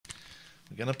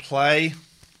We're going to play.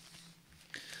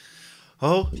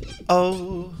 Oh,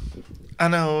 oh, I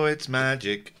know it's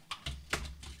magic.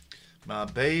 My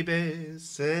baby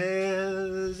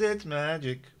says it's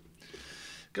magic.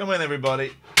 Come in,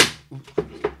 everybody. I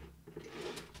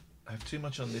have too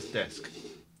much on this desk.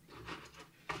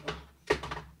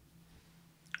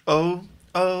 Oh,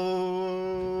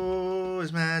 oh,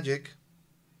 it's magic.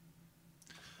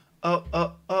 Oh,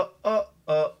 oh, oh, oh,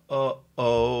 oh, oh,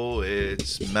 oh,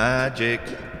 it's magic.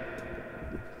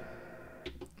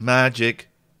 Magic.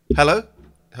 Hello?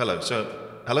 Hello.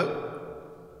 Hello?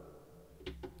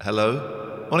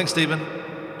 Hello? Morning, Stephen.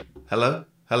 Hello?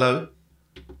 Hello?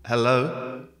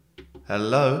 Hello?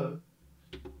 Hello?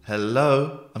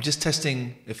 Hello? I'm just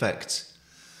testing effects.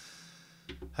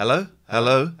 Hello?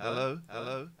 Hello? Hello?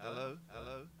 Hello? Hello?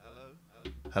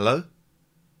 Hello? Hello?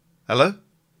 Hello?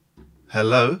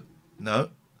 Hello? No?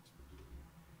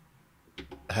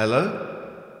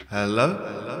 Hello?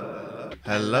 Hello?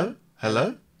 Hello?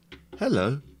 Hello?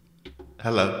 Hello?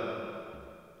 Hello?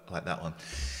 I like that one.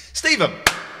 Stephen!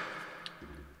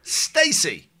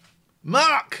 Stacey!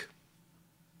 Mark!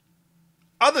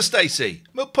 Other Stacey!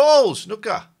 McPauls!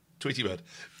 Snooker! Tweety Bird.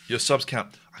 Your subs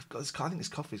count. I've got this. I think this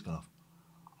coffee's gone off.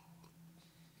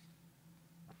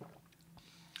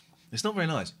 It's not very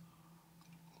nice.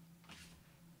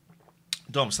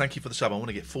 Doms, thank you for the sub. I want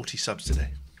to get 40 subs today.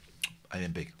 I'm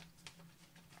in big.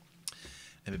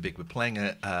 I'm in big. We're playing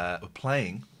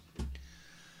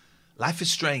Life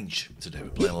is Strange today.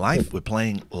 We're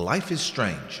playing Life is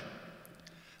Strange.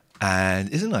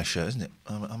 And it's a nice shirt, isn't it?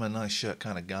 I'm a nice shirt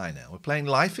kind of guy now. We're playing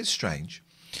Life is Strange.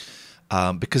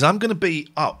 Because I'm going to be...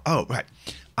 Oh, right.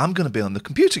 I'm going to be on the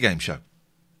computer game show.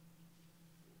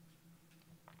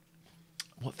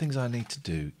 What things I need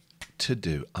to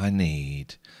do? I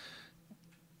need...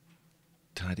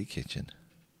 Tidy kitchen.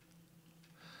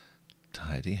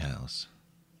 Tidy house.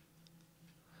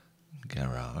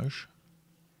 Garage.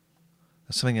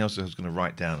 There's something else I was going to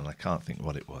write down and I can't think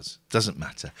what it was. Doesn't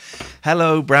matter.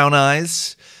 Hello, Brown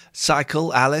Eyes.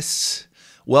 Cycle, Alice.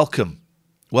 Welcome.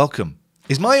 Welcome.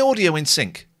 Is my audio in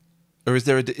sync? Or is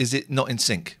it not in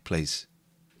sync, please?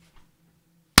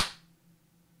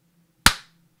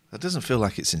 That doesn't feel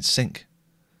like it's in sync.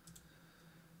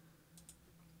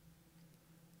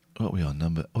 What are we on?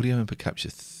 Number audio input capture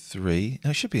 3. No,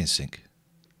 it should be in sync.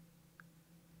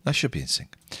 That should be in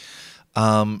sync.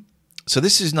 So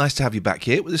this is nice to have you back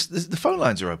here. The phone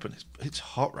lines are open. It's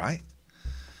hot, right?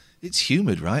 It's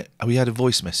humid, right? Oh, we had a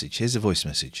voice message. Here's a voice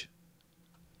message.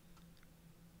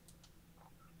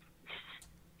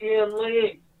 Iain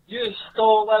Lee, you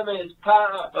stole Emmy's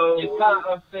part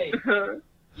of me.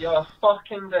 You're a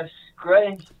fucking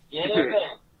disgrace. You hear me?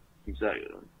 Exactly.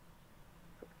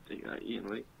 Think that, Iain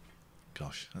Lee.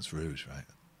 Gosh, that's rude, right?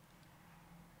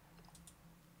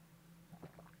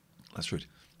 That's rude.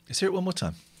 Let's hear it one more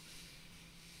time.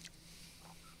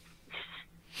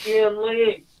 Iain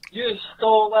Lee, you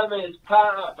stole Emmy's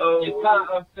part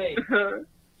of me.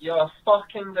 You're a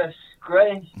fucking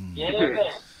disgrace. You hear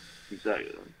me?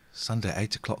 Exactly. Sunday,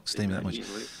 8 o'clock, steaming that much.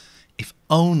 If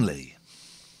only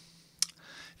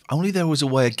there was a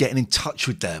way of getting in touch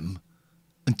with them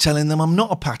and telling them I'm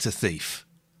not a patter thief.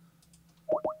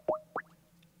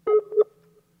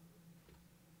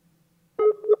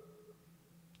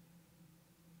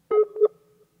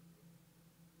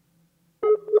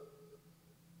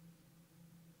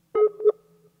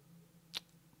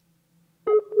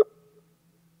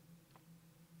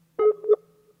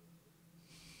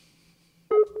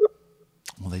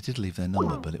 Well, they did leave their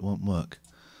number, but it won't work.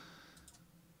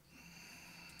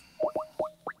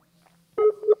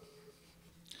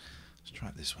 Let's try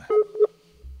it this way.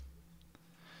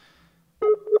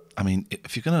 I mean,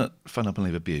 if you're going to phone up and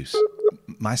leave abuse,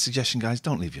 my suggestion, guys,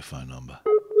 don't leave your phone number.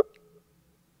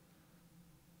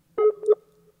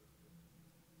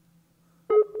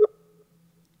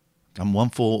 I'm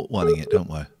 141ing it, don't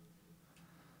worry.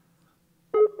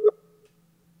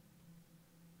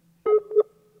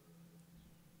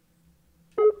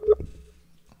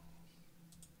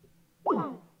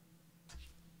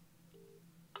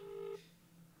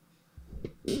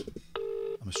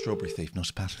 I'm a strawberry thief, not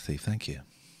a patter thief. Thank you.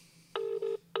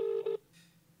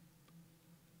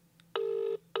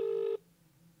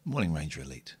 Morning, Ranger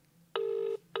Elite.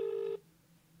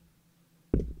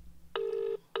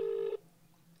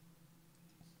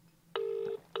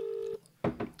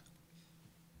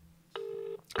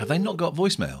 Have they not got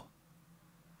voicemail?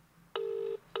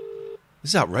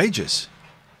 This is outrageous.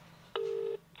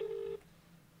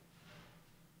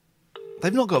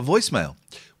 They've not got voicemail.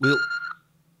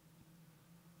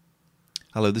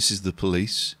 Hello, this is the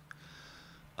police.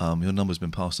 Your number's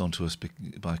been passed on to us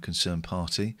by a concerned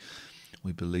party.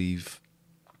 We believe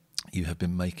you have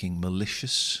been making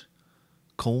malicious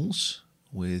calls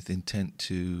with intent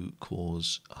to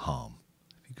cause harm.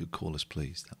 If you could call us,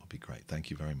 please, that would be great. Thank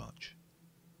you very much.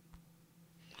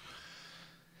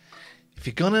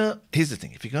 Here's the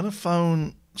thing, if you're gonna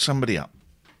phone somebody up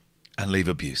and leave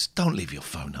abuse, don't leave your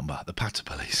phone number at the Patter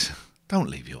Police. Don't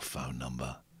leave your phone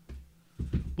number.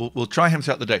 We'll try him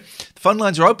throughout the day. The phone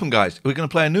lines are open, guys. We're going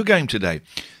to play a new game today.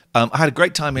 I had a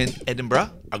great time in Edinburgh.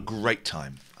 A great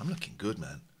time. I'm looking good,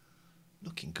 man.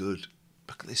 Looking good.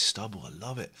 Look at this stubble. I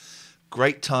love it.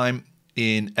 Great time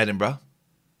in Edinburgh.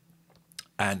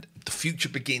 And the future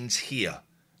begins here.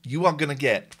 You are going to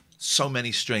get so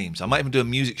many streams. I might even do a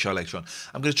music show later on.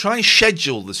 I'm going to try and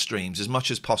schedule the streams as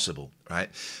much as possible, right?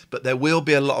 But there will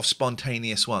be a lot of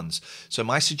spontaneous ones. So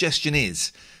my suggestion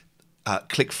is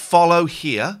click follow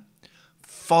here,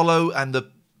 follow and the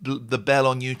bell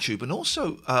on YouTube, and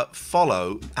also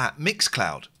follow at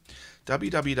Mixcloud,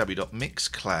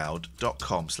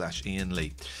 www.mixcloud.com/Iain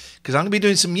Lee, because I'm going to be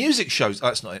doing some music shows. Oh,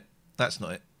 that's not it. That's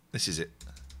not it. This is it.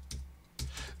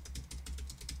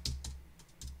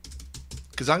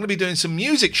 Because I'm going to be doing some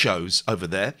music shows over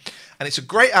there, and it's a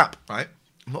great app, right?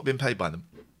 I'm not being paid by them.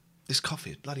 This coffee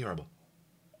is bloody horrible.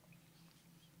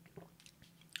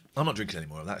 I'm not drinking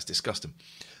anymore. That's disgusting.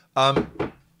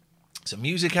 It's a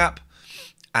music app,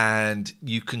 and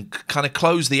you can kind of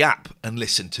close the app and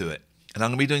listen to it. And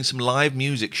I'm going to be doing some live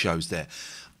music shows there.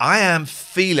 I am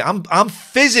feeling... I'm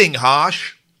fizzing,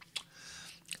 Harsh.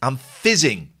 I'm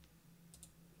fizzing.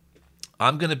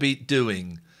 I'm going to be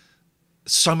doing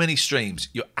so many streams.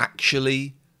 You're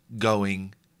actually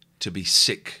going to be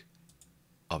sick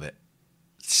of it.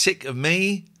 Sick of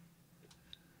me.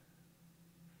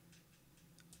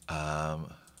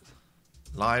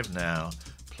 Live now,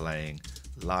 playing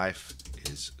Life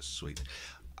is Sweet.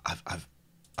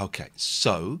 Okay,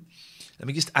 so let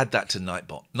me just add that to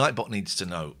Nightbot. Nightbot needs to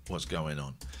know what's going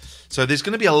on. So there's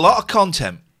going to be a lot of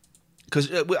content,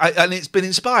 and it's been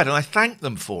inspired, and I thank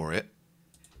them for it.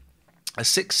 A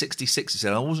 666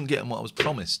 said, I wasn't getting what I was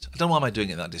promised. I don't know why I'm doing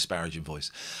it in that disparaging voice.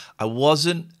 I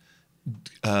wasn't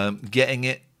getting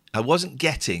it. I wasn't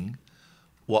getting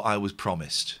what I was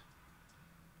promised.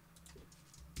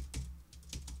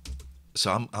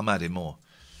 So I'm adding more.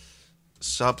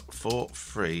 Sub for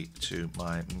free to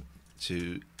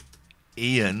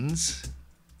Ian's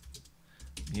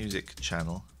music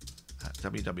channel at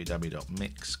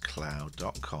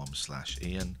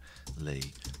www.mixcloud.com/Iain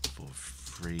Lee for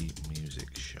free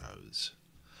music shows.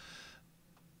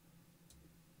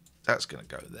 That's going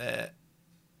to go there.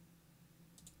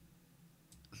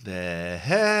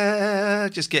 There.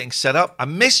 Just getting set up. I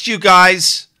missed you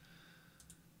guys.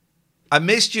 I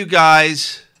missed you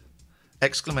guys.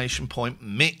 Exclamation point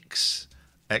mix.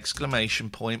 Exclamation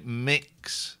point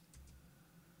mix.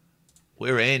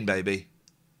 We're in, baby.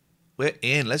 We're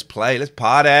in. Let's play. Let's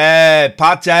party.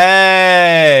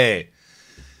 Party.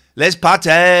 Let's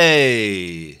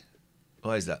party.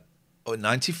 What is that? Oh,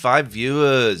 95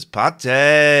 viewers.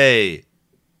 Party.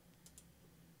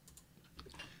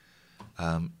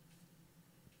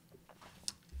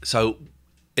 So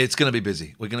it's going to be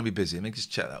busy. We're going to be busy. Let me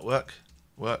just check that.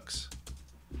 Works.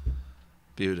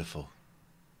 Beautiful.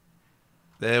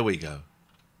 There we go.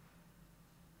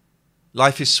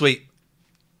 Life is sweet.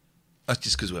 That's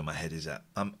just because where my head is at.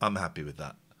 I'm happy with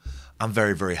that. I'm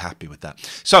very, very happy with that.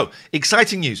 So,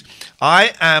 exciting news.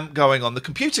 I am going on the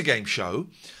computer game show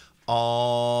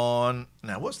on...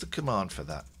 Now, what's the command for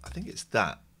that? I think it's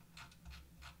that.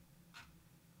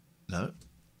 No.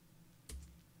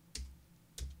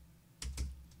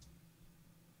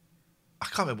 I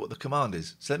can't remember what the command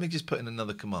is. So let me just put in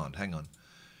another command. Hang on.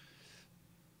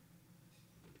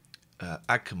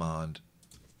 Add command.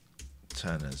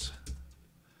 Turners.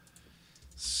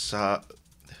 So...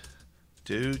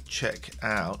 Do check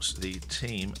out the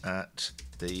team at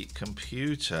the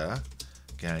computer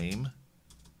game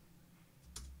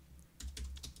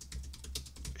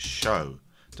show.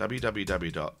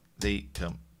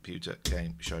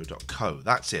 www.thecomputergameshow.co.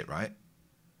 That's it, right?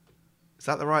 Is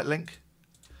that the right link?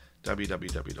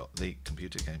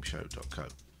 www.thecomputergameshow.co.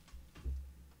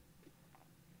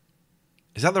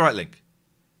 Is that the right link?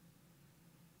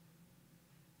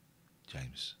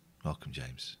 James. Welcome,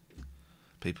 James.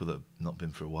 People that have not been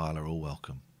for a while are all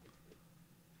welcome.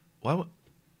 Why?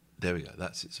 There we go.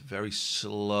 That's it's very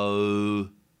slow.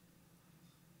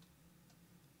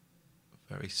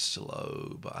 Very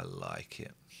slow, but I like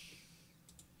it.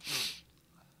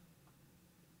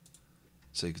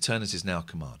 So Turners is now a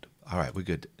command. All right, we're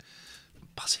good. I'm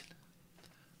buzzing.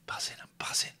 I'm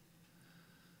buzzing.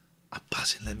 I'm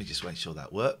buzzing. Let me just make sure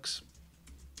that works.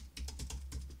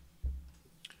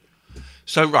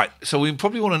 So, right. So we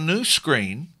probably want a new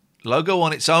screen. Logo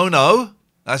on its own. Oh,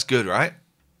 that's good, right?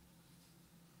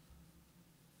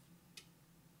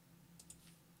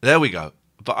 There we go.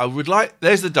 But I would like...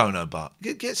 There's the dono bar.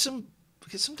 Get some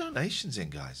donations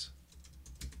in, guys.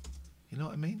 You know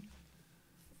what I mean?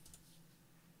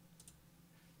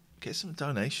 Get some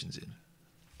donations in.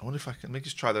 I wonder if I can... Let me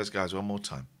just try those guys one more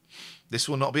time. This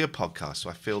will not be a podcast, so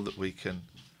I feel that we can...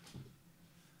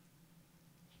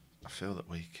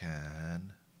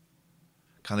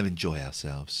 kind of enjoy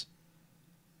ourselves.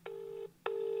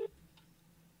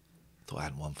 Thought I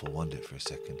had 141 it for a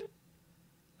second.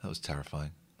 That was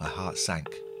terrifying. My heart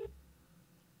sank.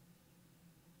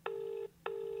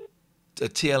 A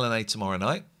TLNA tomorrow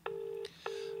night.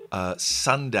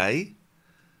 Sunday,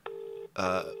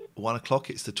 1 o'clock,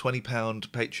 it's the £20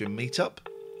 Patreon meetup.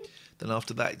 Then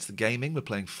after that, it's the gaming. We're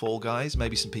playing Fall Guys,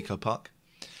 maybe some Pico Puck.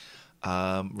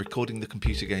 Recording the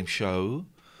computer game show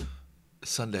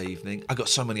Sunday evening. I got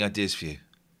so many ideas for you.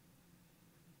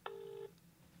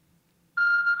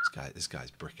 This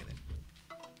guy's bricking it.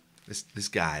 This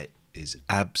guy is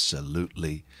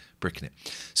absolutely bricking it.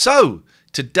 So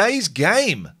today's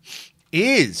game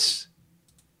is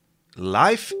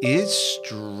Life is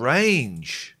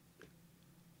Strange.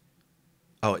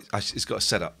 Oh, it's got a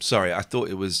setup. Sorry, I thought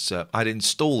it was... I'd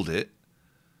installed it.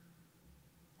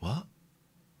 What?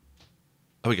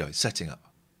 Oh, we go. It's setting up.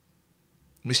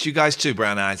 Missed you guys too,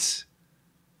 Brown Eyes.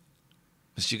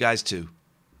 Missed you guys too.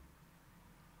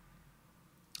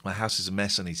 My house is a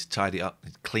mess. I need to tidy it up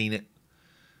and clean it.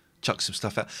 Chuck some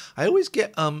stuff out. I always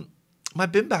get... my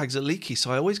bin bags are leaky,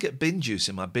 so I always get bin juice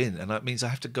in my bin, and that means I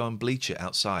have to go and bleach it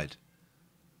outside.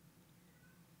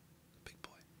 Big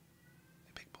boy.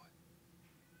 Hey, big boy.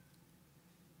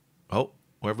 Oh,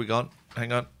 where have we gone?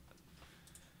 Hang on.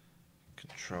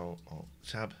 Control, Alt,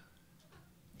 Tab.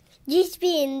 Used to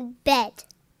be in bed.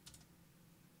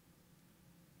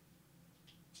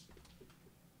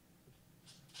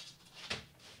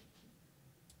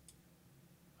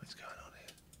 What's going on here?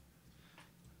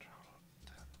 Control, Alt,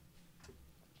 Tab.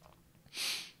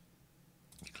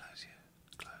 Close you.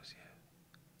 Close you.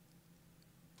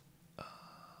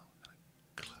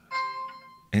 Close.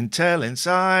 Intel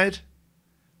inside.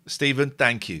 Stephen,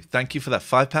 thank you. Thank you for that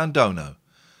 £5 dono.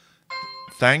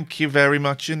 Thank you very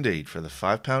much indeed for the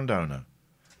 £5 dono.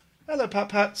 Hello, Pat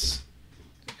Pats.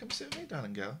 Come sit with me,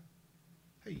 darling girl.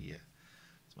 Hey, yeah.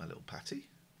 It's my little Patty.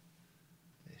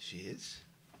 There she is.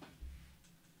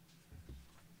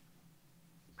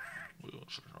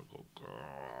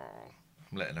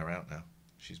 I'm letting her out now.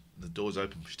 The door's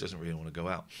open. She doesn't really want to go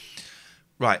out.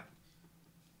 Right.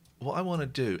 What I want to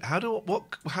do? How do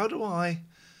I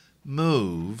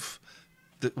move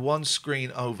the one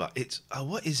screen over?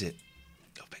 What is it?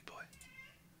 Oh, big boy.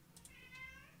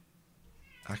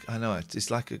 I know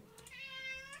it's like a...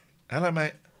 Hello,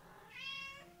 mate.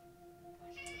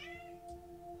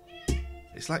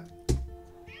 It's like...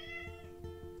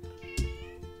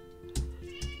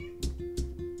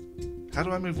 How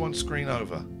do I move one screen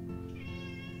over?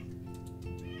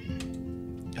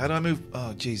 How do I move...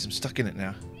 Oh, geez, I'm stuck in it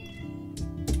now.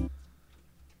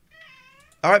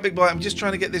 All right, big boy, I'm just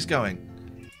trying to get this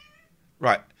going.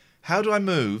 Right. How do I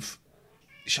move...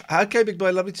 Okay, big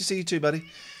boy, lovely to see you too, buddy.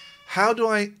 How do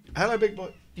I... Hello, big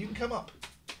boy. You can come up.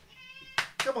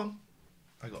 Come on.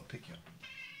 I got to pick you up.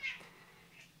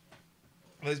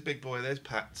 There's big boy, there's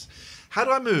Pat's. How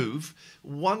do I move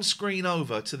one screen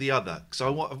over to the other? Because I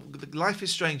want... Life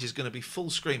is Strange is going to be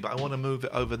full screen, but I want to move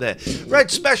it over there.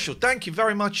 Red Special, thank you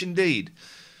very much indeed.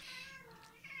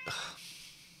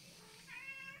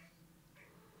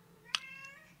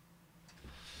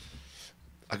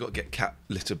 I got to get cat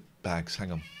litter bags.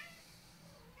 Hang on.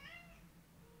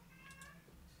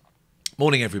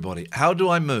 Morning, everybody. How do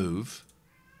I move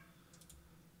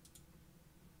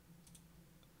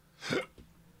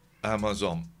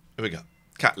Amazon? Here we go.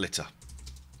 Cat litter.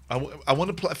 I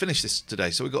want to finish this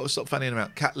today, so we've got to stop fanning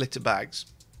around. Cat litter bags.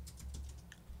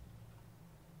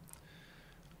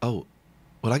 Oh,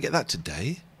 will I get that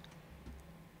today?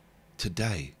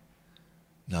 Today?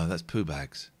 No, that's poo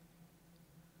bags.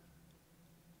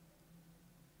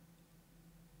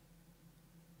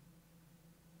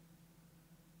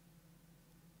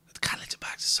 Cat litter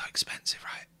bags are so expensive,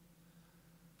 right?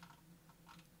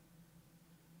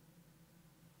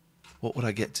 What would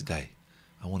I get today?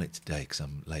 I want it today because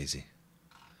I'm lazy.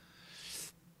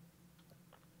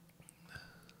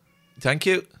 Thank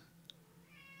you.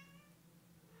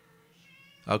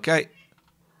 Okay.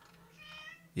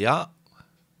 Yeah.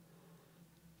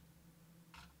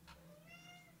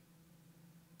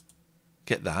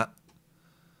 Get that.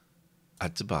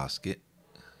 Add to basket.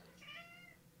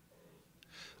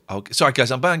 Oh, sorry,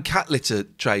 guys. I'm buying cat litter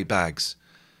tray bags.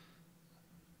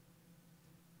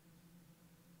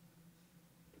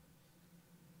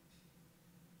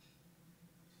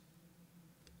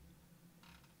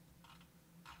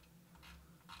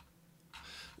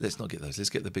 Let's not get those.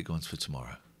 Let's get the big ones for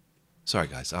tomorrow. Sorry,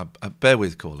 guys. Bear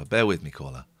with, caller. Bear with me,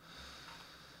 caller.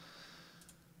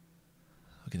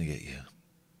 I'm going to get you.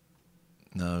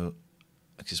 No.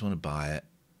 I just want to buy it.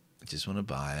 I just want to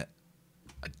buy it.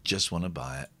 I just want to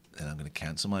buy it. Then I'm going to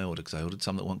cancel my order because I ordered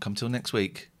some that won't come till next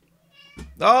week.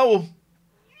 Oh!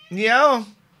 Yeah!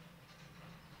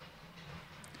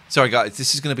 Sorry, guys.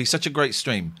 This is going to be such a great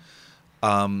stream.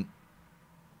 That's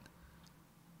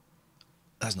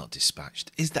not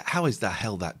dispatched. Is that? How is the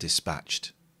hell that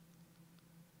dispatched?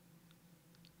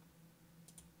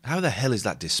 How the hell is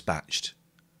that dispatched?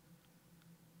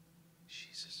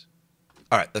 Jesus.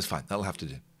 All right, that's fine. That'll have to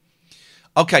do.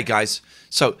 Okay, guys.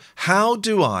 So how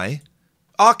do I...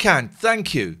 Arcan,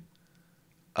 thank you.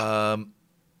 I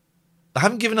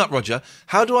haven't given up, Roger.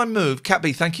 How do I move... Cat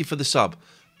B, thank you for the sub.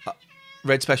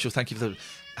 Red Special, thank you for the...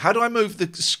 How do I move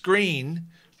the screen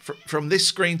from this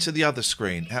screen to the other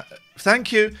screen?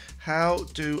 Thank you. How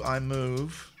do I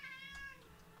move...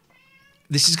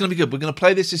 This is going to be good. We're going to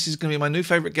play this. This is going to be my new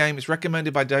favourite game. It's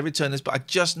recommended by David Turners, but I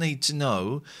just need to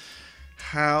know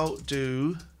how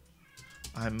do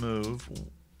I move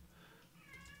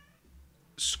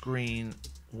screen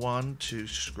 1 to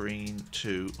screen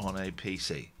 2 on a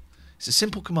PC. It's a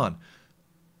simple command.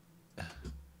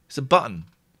 It's a button.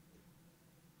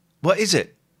 What is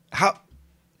it? How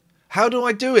do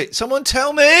I do it? Someone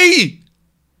tell me!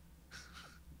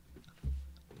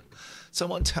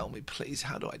 Someone tell me, please.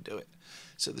 How do I do it?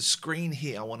 So the screen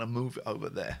here, I want to move it over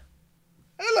there.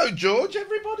 Hello, George.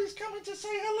 Everybody's coming to say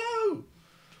hello.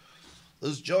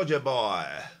 There's Georgia boy.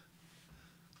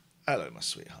 Hello, my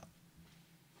sweetheart.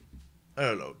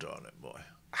 Hello, darling boy.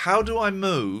 How do I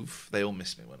move? They all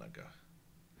miss me when I go.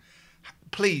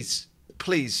 Please,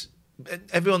 please,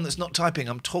 everyone that's not typing,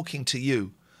 I'm talking to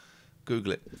you.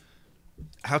 Google it.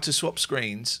 How to swap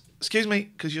screens. Excuse me,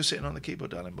 because you're sitting on the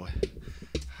keyboard, darling boy.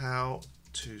 How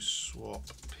to swap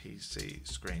PC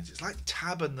screens. It's like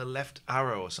tab and the left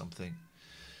arrow or something.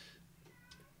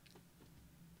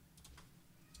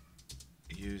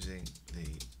 Using the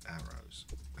arrows.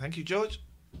 Thank you, George.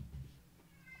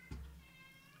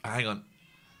 Hang on.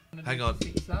 Hang on.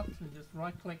 Fix up and just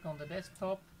right click on the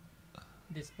desktop,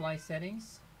 display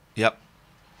settings. Yep.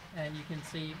 And you can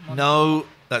see... No,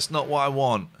 that's not what I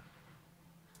want.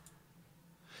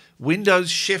 Windows,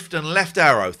 Shift and left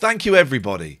arrow. Thank you,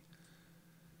 everybody.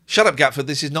 Shut up, Gatford.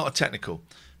 This is not a technical.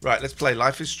 Right, let's play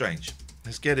Life is Strange.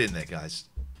 Let's get in there, guys.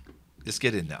 Let's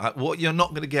get in there. What you're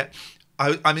not going to get...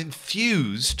 I'm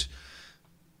infused...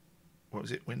 What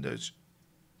was it? Windows,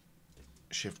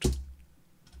 Shift.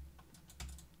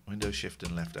 Windows, Shift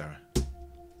and left arrow.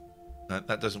 No,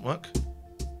 that doesn't work.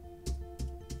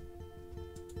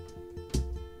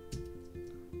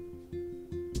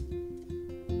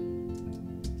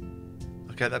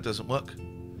 Okay, that doesn't work.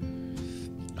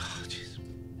 Oh, jeez.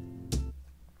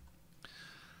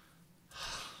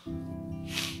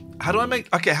 How do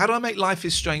I make Life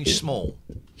is Strange small?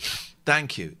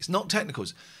 Thank you. It's not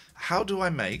technicals. How do I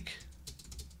make...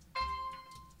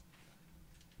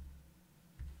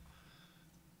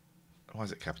 Why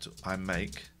is it capital? I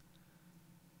make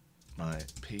my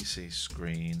PC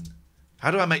screen...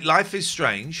 How do I make Life is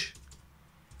Strange...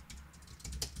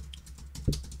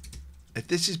 If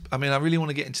this is... I mean, I really want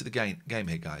to get into the game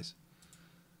here, guys.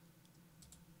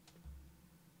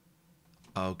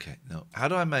 Okay, no. How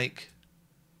do I make...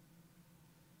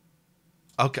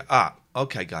 Okay,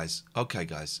 okay, guys. Okay,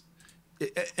 guys.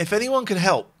 If anyone can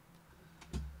help...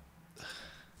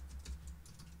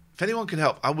 If anyone can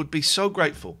help, I would be so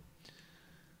grateful.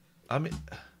 I mean...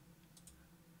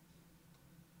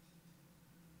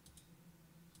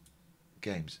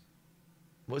 Games.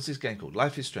 What's this game called?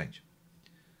 Life is Strange.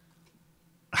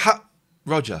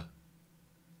 Roger.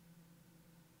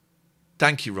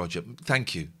 Thank you, Roger.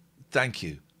 Thank you. Thank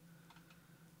you.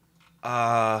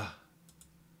 Right,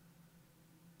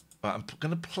 I'm going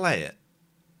to play it.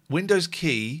 Windows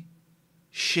key,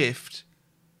 Shift,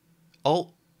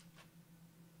 Alt.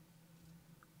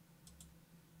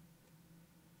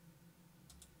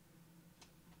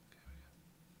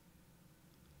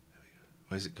 There we go.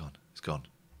 Where's it gone? It's gone.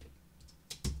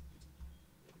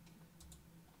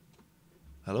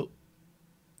 Hello?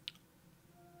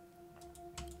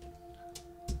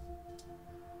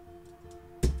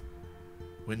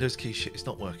 Windows key shit, it's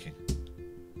not working.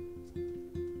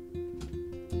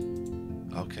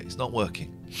 Okay, it's not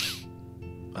working.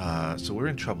 So we're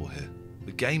in trouble here.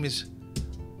 The game is...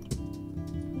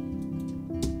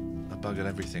 I buggered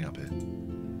everything up here.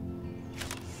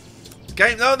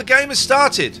 The game has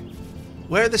started!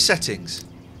 Where are the settings?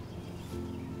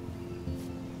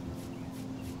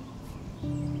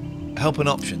 Help and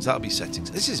options, that'll be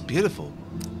settings. This is beautiful.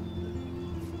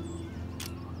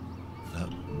 No.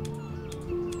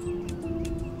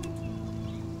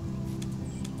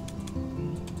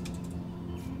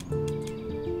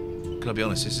 Can I be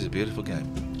honest, this is a beautiful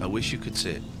game. I wish you could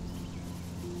see it.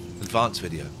 Advanced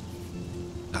video.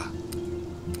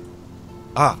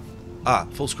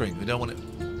 Full screen. We don't want it.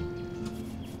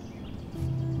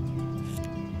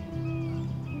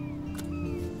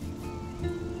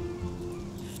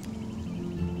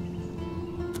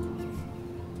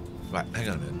 Right, hang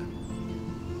on a minute.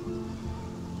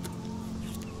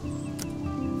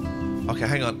 Okay,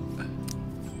 hang on.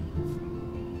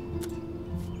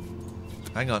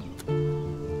 Hang on.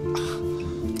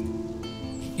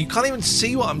 You can't even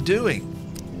see what I'm doing.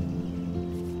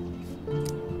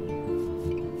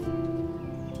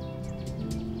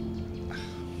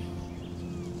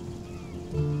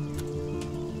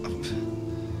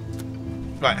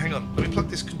 Right, hang on. Let me plug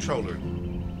this controller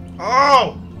in.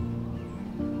 Oh!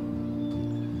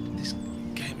 This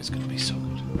game is going to be so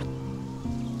good.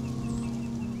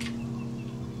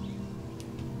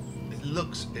 It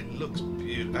looks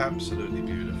absolutely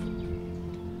beautiful.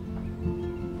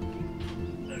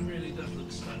 It really does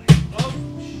look stunning. Oh!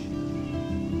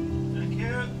 Thank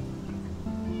you.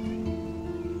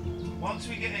 Once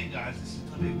we get in, guys, this is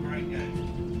going to be a great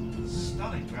game.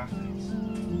 Stunning graphics.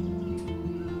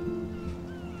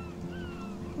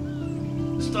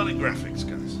 Stunning graphics,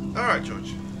 guys. Alright,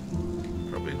 George.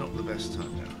 Probably not the best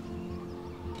time now.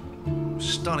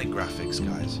 Stunning graphics,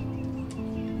 guys.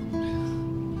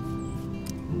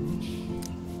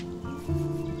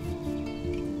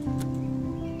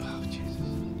 Oh, Jesus.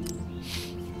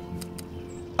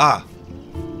 Ah!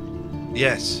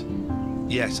 Yes.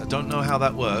 Yes, I don't know how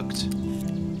that worked.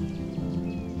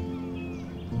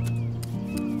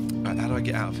 Right, how do I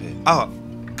get out of here? Ah!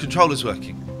 Controller's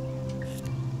working.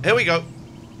 Here we go.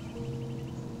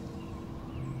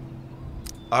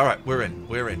 Alright, we're in,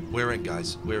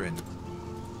 guys. We're in.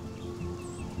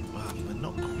 Well, we're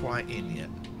not quite in yet.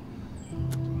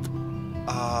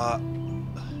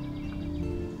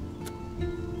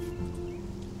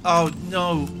 Oh,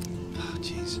 no. Oh,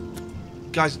 jeez.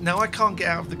 Guys, now I can't get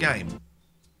out of the game.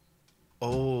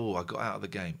 Oh, I got out of the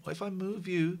game. What if I move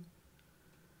you?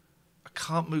 I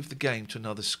can't move the game to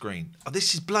another screen. Oh,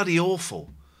 this is bloody awful.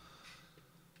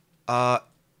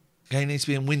 Game needs to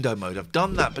be in window mode. I've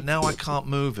done that, but now I can't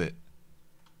move it.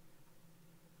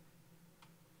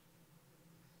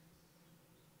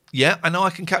 Yeah, I know I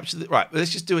can capture the... Right,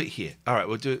 let's just do it here. All right,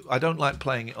 we'll do it. I don't like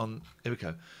playing it on... Here we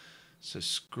go. So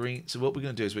screen... So what we're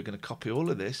going to do is we're going to copy all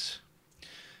of this.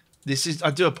 This is...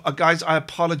 guys, I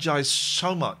apologize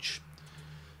so much.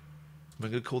 We're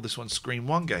going to call this one Screen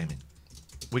 1 Gaming.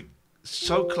 We're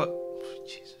so close... Oh,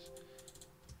 Jesus.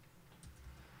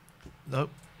 Nope.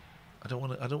 I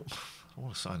want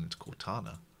to sign into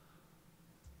Cortana.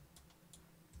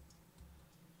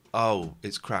 Oh,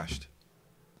 it's crashed.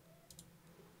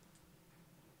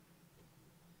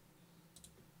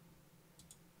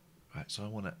 Right, so I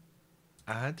want to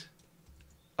add.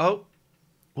 Oh,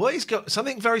 what is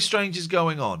something very strange is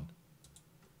going on.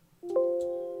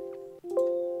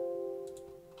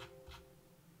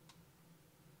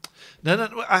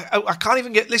 No, I can't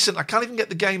even get. Listen, I can't even get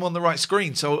the game on the right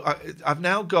screen. So I've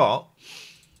now got.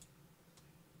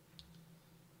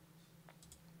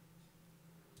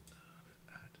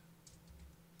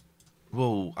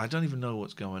 Whoa! I don't even know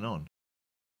what's going on.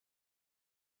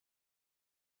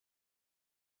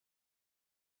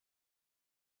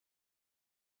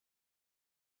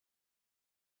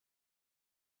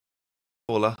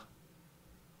 Paula.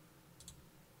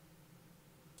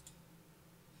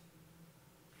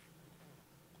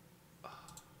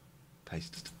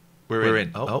 Paste. We're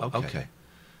in. Oh, okay.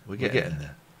 We're getting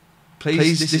there.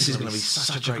 Please, this is going to be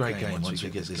such a great game once we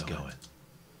get this going.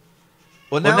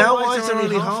 Well, now why is there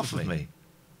only half of me?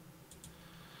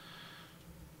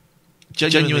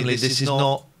 Genuinely, this is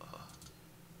not...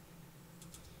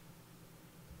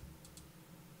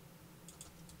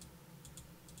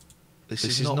 This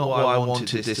is not what I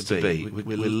wanted this to be.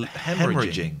 We're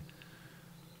hemorrhaging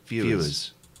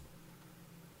viewers.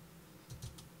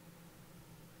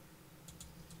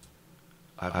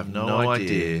 I have no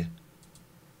idea.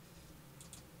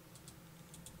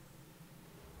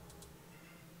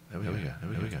 There we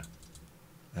go.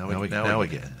 Now we're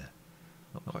getting there.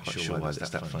 Not quite sure why that's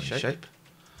that funny shape.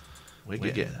 We're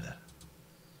getting there.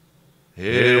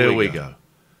 Here we go.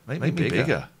 Make me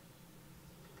bigger.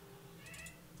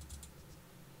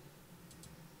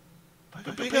 Make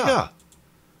it bigger.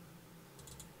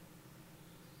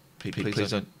 Pete, please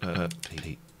don't.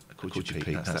 Pete. I called you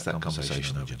Pete. That's that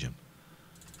conversation over, Jim.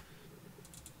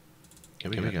 Here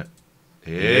we go.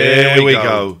 Here we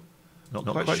go. Not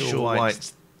quite sure why.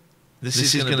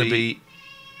 This is going to be.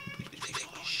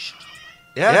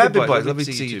 Yeah, big boy. Lovely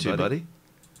to see you too, buddy.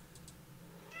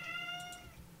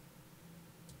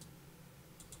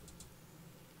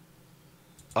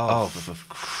 Oh, for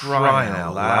crying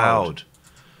out loud.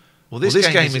 Well, this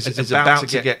game is about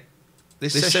to get...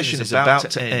 This session is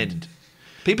about to end.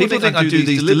 People think I do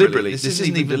these deliberately. This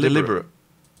isn't even deliberate.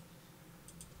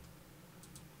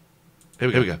 Here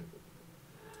we go.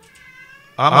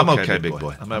 I'm okay, big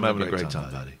boy. I'm having a great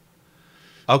time, buddy.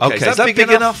 Okay, is that big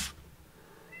enough?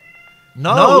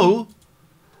 No.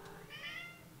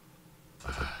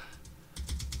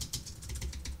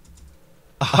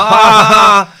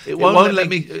 It won't let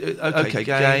me. Okay,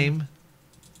 game.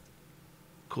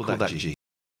 Call that G.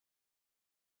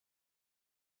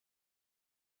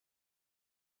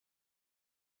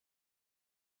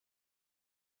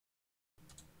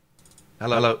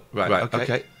 Hello. Right.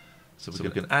 Okay. So we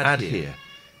can add here.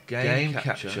 Game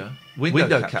capture.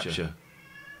 Window capture.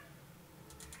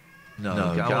 No,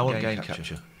 I want game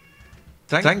capture.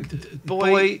 Thank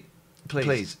boy,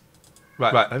 please.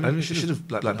 Right. I should have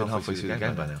been halfway through the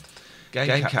game by now.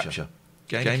 Game capture.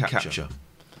 Game capture.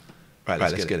 Right,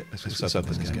 let's get it. Let's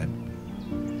open this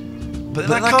game. But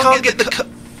then I can't get the.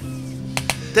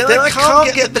 Then I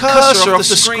can't get the cursor off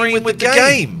the screen with the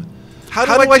game. How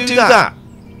do I do that?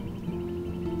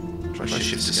 Try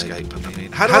shift escape. I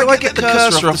mean, how do I get the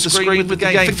cursor off the screen with the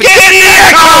game? Forget the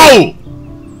echo!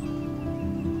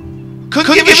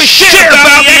 Couldn't give a shit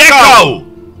about the echo!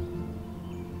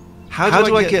 How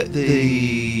do I get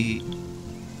the...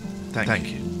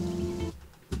 Thank you.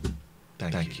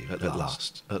 Thank you. At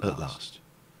last.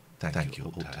 Thank you.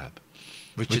 Alt tab.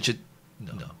 Richard...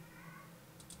 No.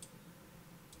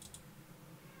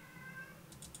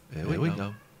 Here we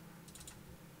go.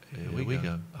 Here we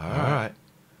go. All right.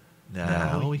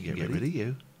 Now we can get rid of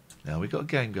you. Now we got a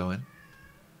game going.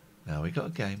 Now we got a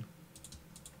game.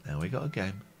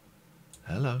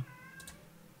 Hello.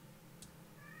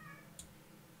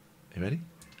 You ready?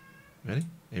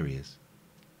 Here he is.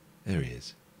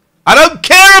 I don't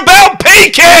care about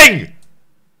peeking!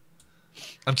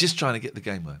 I'm just trying to get the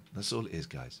game going. That's all it is,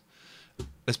 guys.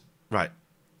 Right.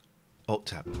 Alt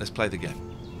tab. Let's play the game.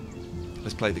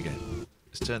 Let's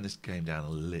turn this game down a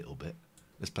little bit.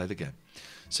 Let's play the game.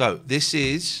 So, this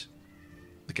is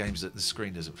the games that the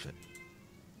screen doesn't fit.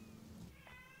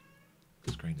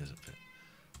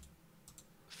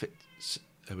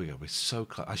 There we go. We're so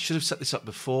close. I should have set this up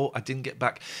before. I didn't get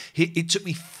back. It took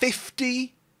me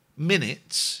 50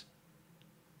 minutes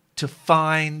to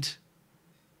find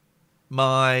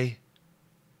my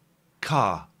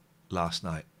car last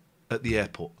night at the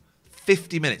airport.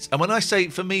 50 minutes. And when I say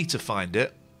for me to find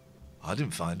it, I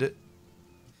didn't find it.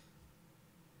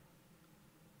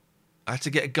 I had to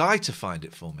get a guy to find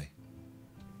it for me.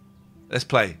 Let's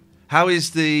play.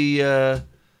 How's the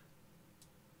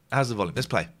volume? Let's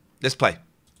play.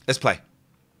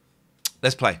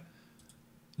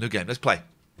 New game. Let's play.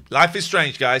 Life is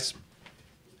Strange, guys.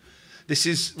 This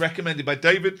is recommended by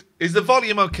David. Is the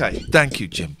volume okay? Thank you,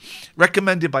 Jim.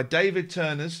 Recommended by David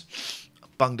Turners.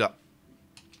 Bunged up.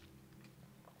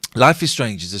 Life is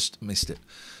Strange. You just missed it.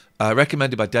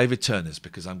 Recommended by David Turners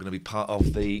because I'm going to be part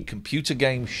of the computer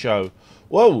game show.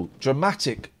 Whoa,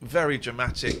 dramatic, very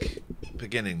dramatic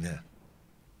beginning there.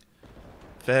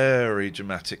 Very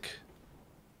dramatic.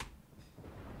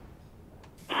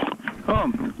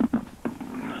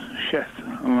 Shit,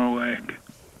 I'm awake.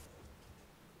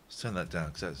 Let's turn that down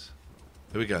because that's...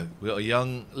 Here we go. We've got a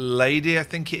young lady, I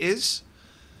think it is.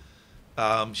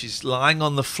 She's lying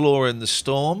on the floor in the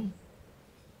storm.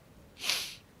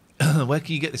 Where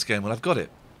can you get this game? Well, I've got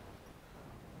it.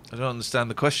 I don't understand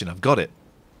the question. I've got it.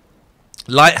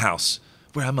 Lighthouse.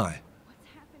 Where am I?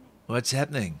 What's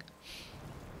happening?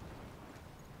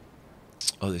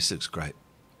 Oh, this looks great.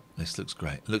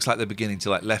 It looks like they're beginning to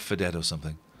like Left 4 Dead or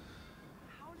something.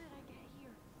 How did I get here?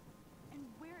 And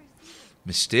where is here?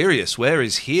 Mysterious. Where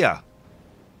is here?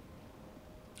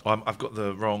 Oh, I've got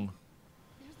the wrong...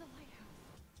 There's the lighthouse.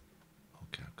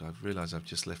 Okay, I've realised I've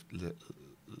just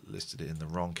listed it in the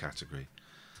wrong category.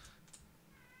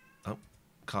 Oh,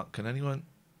 can anyone...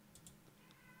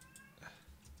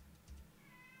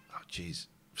 Oh, jeez.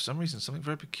 For some reason, something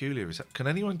very peculiar is that... Can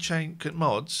anyone change...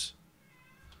 mods...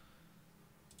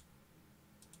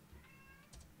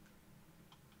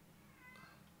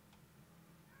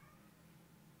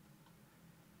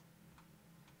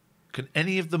 Can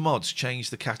any of the mods change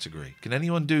the category? Can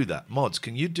anyone do that? Mods,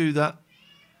 can you do that?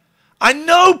 I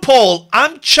know, Paul.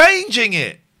 I'm changing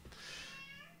it.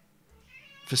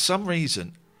 For some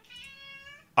reason,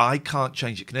 I can't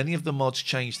change it. Can any of the mods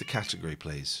change the category,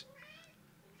 please?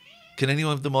 Can any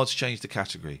of the mods change the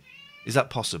category? Is that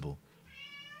possible?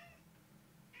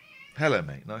 Hello,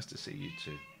 mate. Nice to see you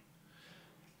too.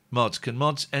 Mods, can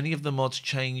any of the mods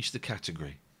change the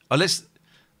category? Oh, let's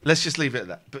just leave it at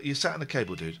that. But you sat on the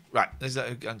cable, dude. Right, I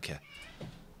don't care.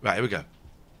 Right, here we go.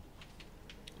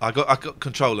 I got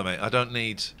controller, mate. I don't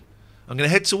need. I'm going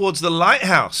to head towards the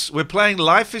lighthouse. We're playing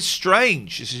Life is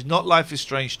Strange. This is not Life is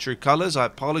Strange True Colors. I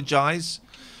apologise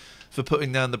for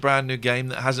putting down the brand new game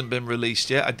that hasn't been released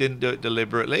yet. I didn't do it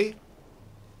deliberately.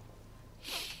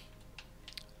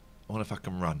 I wonder if I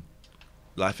can run.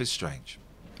 Life is strange.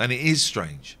 And it is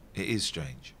strange. It is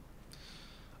strange.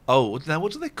 Oh, now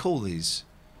what do they call these?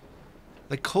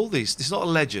 They call these... It's not a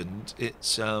legend.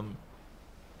 It's... Okay.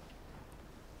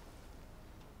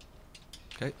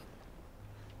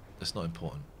 That's not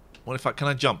important. What if I... Can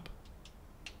I jump?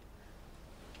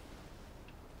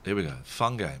 Here we go.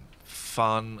 Fun game.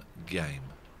 Fun game.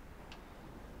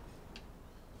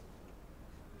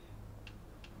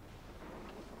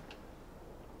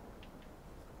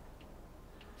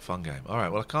 Fun game. All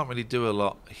right, well, I can't really do a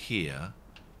lot here.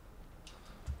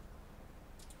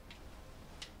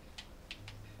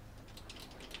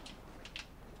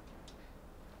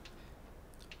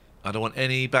 I don't want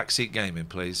any backseat gaming,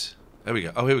 please. There we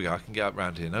go. Oh, here we go. I can get up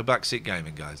round here. No backseat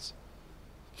gaming, guys.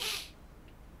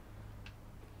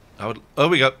 Oh, here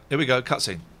we go. Here we go.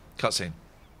 Cutscene. Cutscene.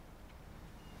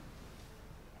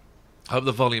 Hope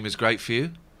the volume is great for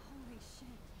you.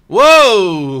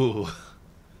 Whoa!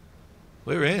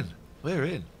 We're in. We're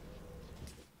in.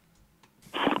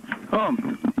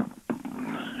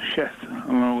 Shit,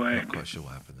 I'm awake. Not quite sure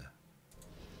what happened there.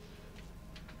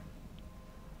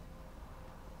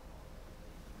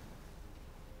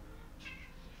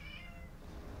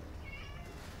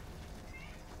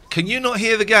 Can you not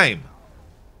hear the game?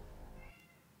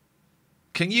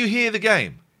 Can you hear the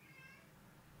game?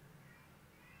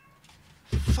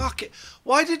 Fuck it.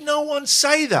 Why did no one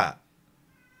say that?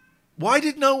 Why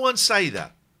did no one say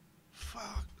that?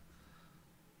 Fuck.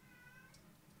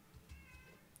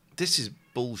 This is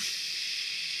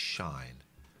bullshine.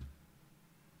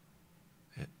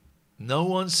 No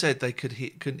one said they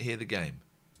couldn't hear the game.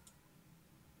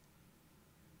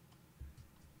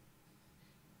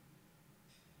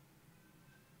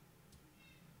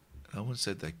 No one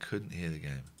said they couldn't hear the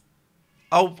game.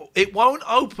 Oh, it won't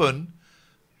open.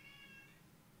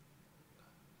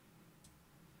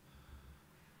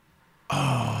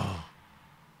 Oh.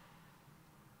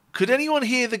 Could anyone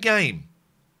hear the game?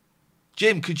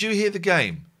 Jim, could you hear the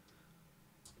game?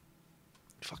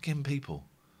 Fucking people.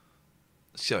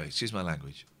 Sorry, excuse my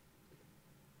language.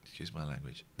 Excuse my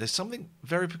language. There's something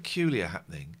very peculiar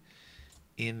happening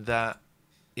in that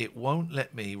it won't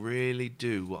let me really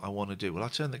do what I want to do. Well, I'll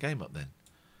turn the game up then.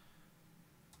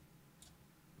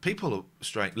 People are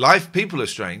strange. Live people are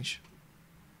strange.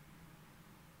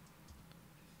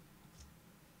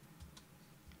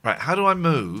 Right, how do I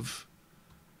move?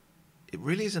 It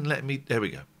really isn't letting me... There we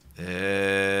go.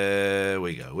 There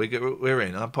we go. We're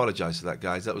in. I apologise for that,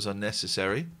 guys. That was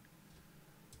unnecessary.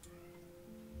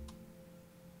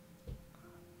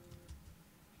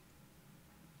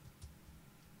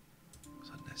 It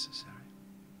was unnecessary.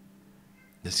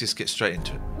 Let's just get straight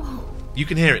into it. Whoa. You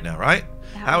can hear it now, right?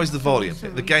 How is the volume?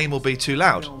 The game will be too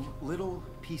loud. Little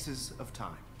pieces of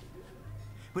time.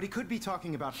 But he could be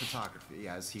talking about photography,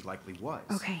 as he likely was.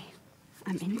 Okay,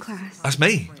 I'm in class. That's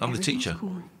me. I'm the Everything's teacher.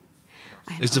 Cool.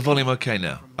 Is the volume okay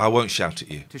now? I won't shout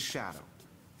at you. To shadow.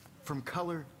 From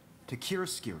color to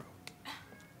chiaroscuro.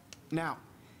 Now,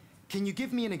 can you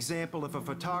give me an example of a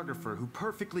photographer who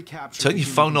perfectly captured... Turn your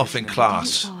phone off in I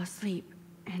class. didn't fall asleep,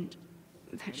 and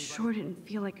that sure didn't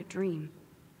feel like a dream.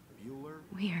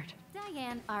 Weird.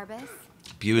 Diane Arbus.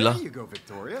 Beulah. There you go,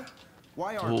 Victoria.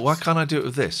 Why are Well, why can't I do it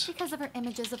with this? Because of her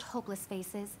images of hopeless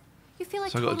faces. You feel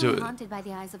like So I gotta totally do it- haunted by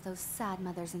the eyes of those sad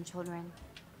mothers and children.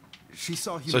 She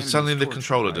saw So humanity's suddenly the torture,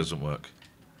 controller right? doesn't work.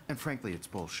 And frankly, it's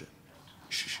bullshit.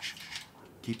 Shh, shh, shh, shh.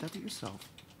 Keep that to yourself.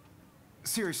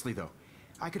 Seriously, though,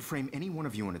 I could frame any one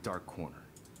of you in a dark corner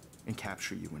and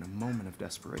capture you in a moment of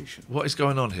desperation. What is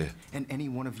going on here? And any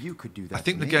one of you could do that I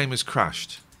think to the me. game has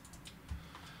crashed.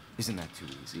 Isn't that too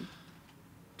easy?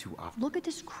 Too obvious? Look at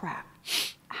this crap.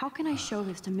 How can I show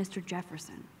this to Mr.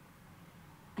 Jefferson?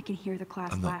 I can hear the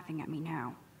class I'm not- laughing at me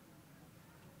now.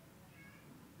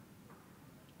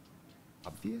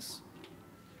 Obvious?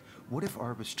 What if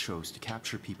Arbus chose to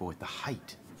capture people at the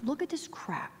height? Look at this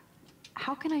crap.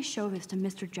 How can I show this to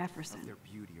Mr. Jefferson? Their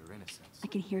beauty or innocence. I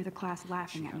can hear the class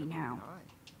laughing at me now.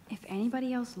 If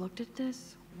anybody else looked at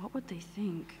this, what would they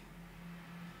think?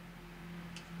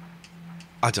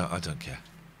 I don't care.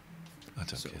 I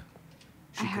don't care.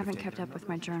 I haven't kept up with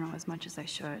my journal as much as I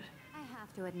should. I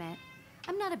have to admit,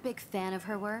 I'm not a big fan of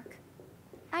her work.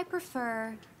 I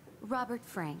prefer Robert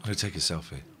Frank. I'm gonna take a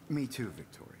selfie. Me too,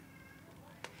 Victoria.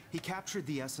 He captured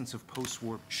the essence of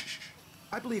post-war. Shh.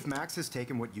 I believe Max has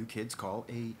taken what you kids call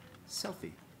a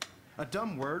selfie. A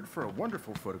dumb word for a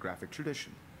wonderful photographic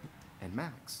tradition. And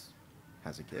Max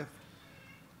has a gift.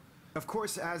 Of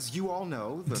course, as you all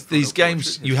know, These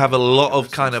games, you have a lot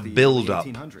of kind of build-up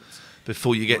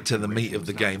before you get to the meat of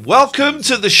the game. Welcome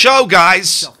to the show,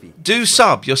 guys. Do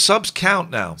sub. Your subs count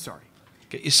now. Sorry.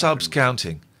 Get your subs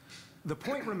counting. The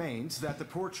point remains that the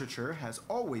portraiture has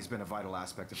always been a vital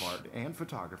aspect of art and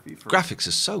photography for Graphics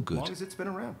are so as long good. as it's been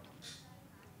around.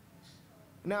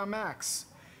 Now, Max,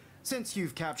 since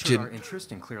you've captured our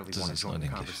interest and clearly want to join the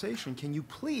conversation, can you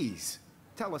please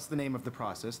tell us the name of the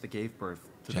process that gave birth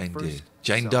to the first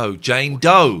Jane Doe. Jane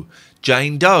Doe.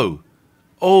 Jane Doe.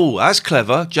 Oh, that's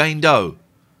clever. Jane Doe.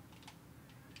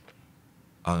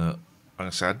 I'm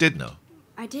gonna say I did know.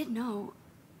 I did know,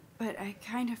 but I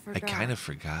kind of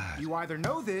forgot. You either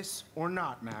know this or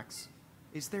not, Max.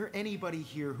 Is there anybody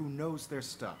here who knows their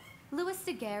stuff? Louis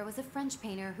Daguerre was a French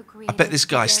painter who I created. bet this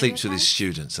guy the sleeps with his daguerreotype,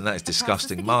 students, and that is a process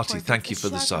disgusting. that Marty, gives thank you portraits for a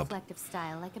the sharp, sub. reflective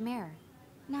style like a mirror.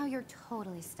 Now you're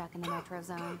totally stuck in the metro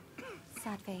zone.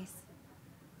 Sad face.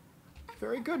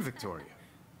 Very good, Victoria.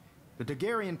 The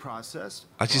Daguerrean process.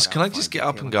 Can I just get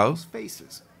up and go?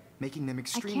 Faces, making them I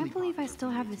extremely can't believe I still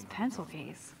have this pencil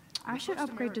case. I should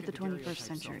upgrade to the 21st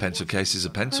century. Pencil case is a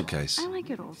pencil But case. I like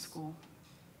it old school.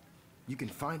 You can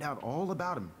find out all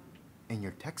about him in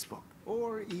your textbook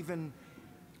or even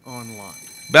online.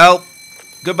 Bell,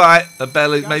 goodbye. A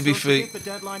bell is Guys, maybe don't for. forget the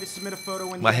deadline to submit a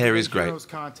photo in My the hair is Everyday great. Heroes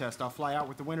contest. I'll fly out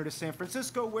with the winner to San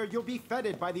Francisco, where you'll be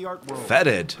feted by the art world.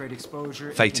 Feted? Great exposure.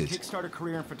 and Fated. can kickstart a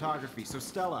career in photography. So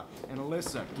Stella and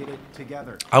Alyssa, get it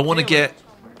together. I want to Taylor, get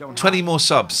don't 20 hide. more I'm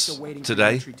subs still waiting for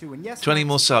today. entry too. And yes, 20 Max,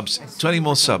 more subs. I see 20 you're more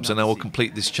going subs, and I out will to see.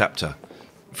 complete this chapter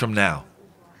from now.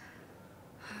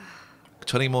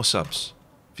 20 more subs.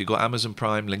 If you've got Amazon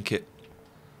Prime, link it.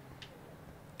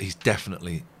 He's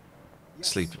definitely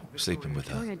sleeping with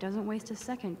her. Victoria doesn't waste a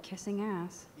second kissing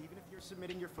ass. Even if you're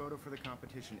submitting your photo for the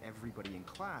competition, everybody in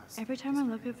class. Every time I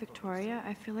look at Victoria,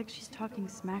 I feel like she's talking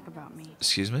smack about me.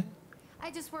 Excuse me?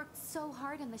 I just worked so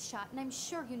hard on the shot, and I'm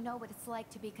sure you know what it's like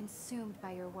to be consumed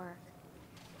by your work.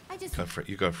 I just Go for it.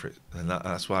 You go for it. And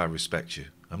that's why I respect you.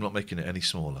 I'm not making it any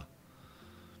smaller.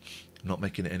 I'm not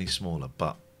making it any smaller,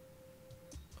 but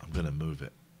I'm going to move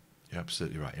it. You're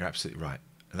absolutely right. You're absolutely right.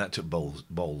 And that took bowls.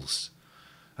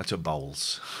 That took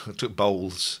bowls. It took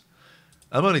bowls.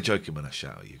 I'm only joking when I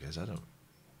shout at you guys.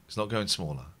 It's not going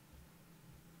smaller.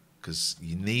 Because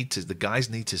the guys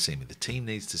need to see me. The team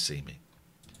needs to see me.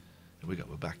 Here we go.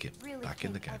 We're back in. really Back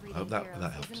in the think game. I hope that Everyday Heroes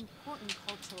is helps. an important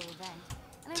cultural event,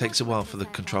 and I Takes a want while to for the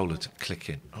represent controller that. to click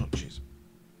in. Oh, jeez.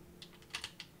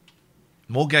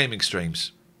 More gaming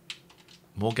streams.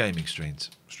 More gaming streams.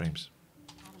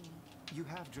 You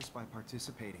have just by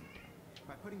participating,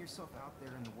 by putting yourself out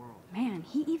there in the world. Man,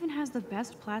 he even has the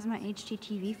best plasma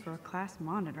HDTV for a class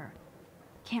monitor.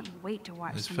 Can't wait to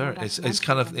watch. It's some very. more It's documentaries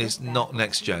kind on of. this It's not battle.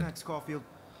 next gen. Max Caulfield,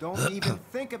 don't even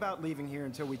think about leaving here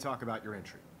until we talk about your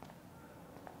entry.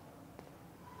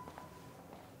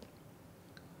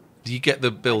 Do you get the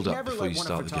build up Never before let you one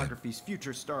start of the game? photography's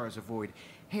future stars avoid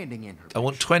handing in her. I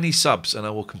want 20 subs and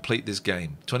I will complete this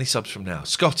game. 20 subs from now.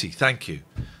 Scotty, thank you.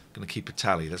 Going to keep a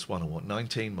tally. That's one I want.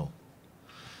 19 more.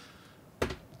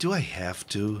 Do I have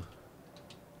to?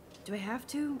 Do I have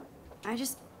to? I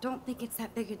just don't think it's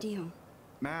that big a deal.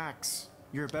 Max,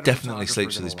 you're a better Definitely photographer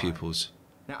sleeps than with his a liar. pupils.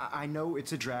 Now, I know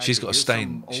it's a drag. She's that got a you're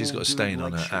stain. some She's got a old stain dude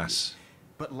on like her she ass. is.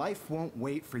 But life won't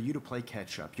wait for you to play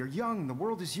catch up. You're young. The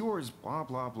world is yours. Blah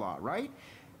blah blah. Right?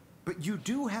 But you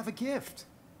do have a gift.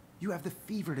 You have the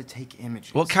fever to take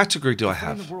images. What category do I To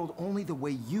find have? the world only the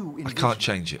way you I envision can't it.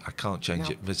 change it. I can't change Now,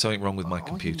 it. There's something wrong with my all you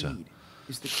computer. need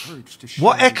is the courage to share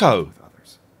What your echo? life with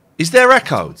others. Is there That's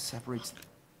echo? what separates.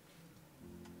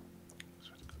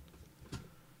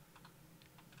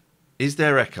 Is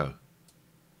there echo?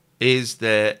 Is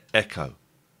there echo?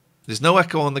 There's no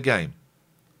echo on the game.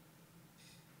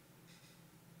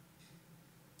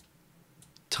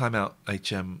 Timeout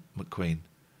HM McQueen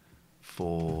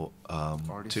for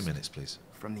 2 minutes, please.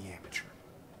 From the amateur.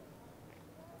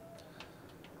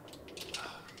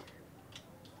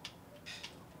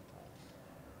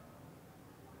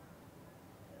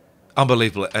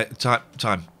 Unbelievable. Time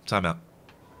out. Time out.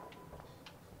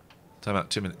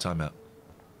 2 minute timeout.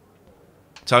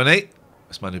 Tony?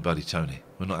 That's my new buddy, Tony.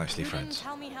 We're not actually friends.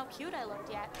 Tell me how cute I looked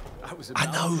yet.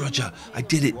 I know, Roger. I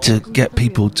did it to get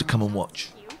people to come and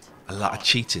watch. I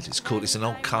cheated. It's called. It's an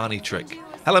old carny trick.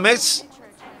 Hello, miss.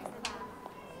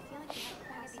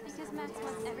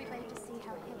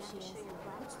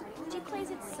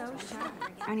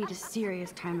 I need a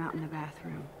serious timeout in the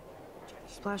bathroom.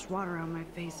 Splash water on my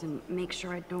face and make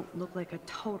sure I don't look like a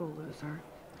total loser.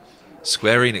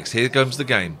 Square Enix. Here comes the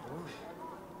game.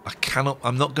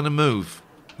 I'm not going to move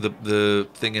the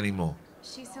thing anymore.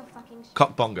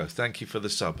 Cock Bongo. Thank you for the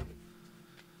sub.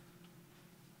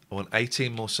 I want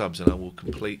 18 more subs, and I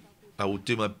will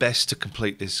do my best to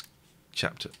complete this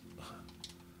chapter.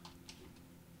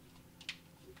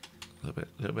 A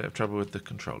little bit of trouble with the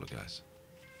controller, guys.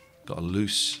 Got a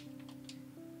loose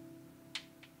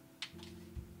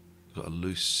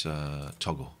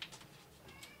toggle.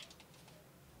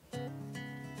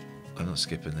 I'm not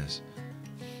skipping this.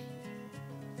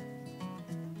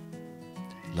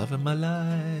 Loving my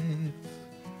life.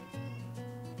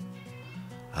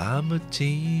 I'm a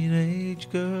teenage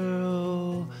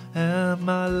girl, and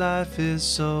my life is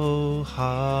so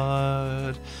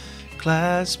hard.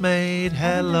 Classmate,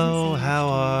 hello, how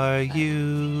are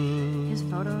you? His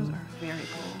photos are very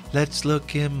cool. Let's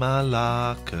look in my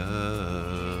locker.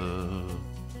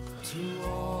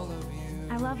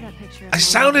 I love that picture. I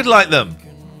sounded like them.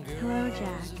 Hello,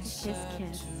 Jack. Kiss,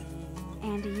 kiss.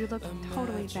 Andy, you look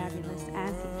totally fabulous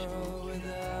as usual.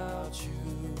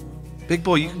 Big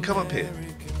boy, you can come up here.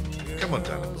 Come on,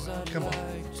 darling boy. Come on.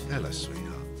 Hello,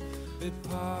 sweetheart.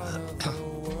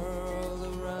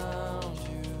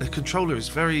 The controller is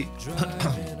very...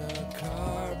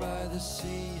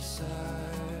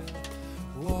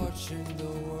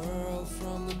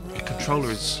 The controller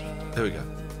is... There we go.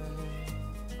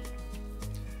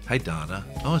 Hey, Dana.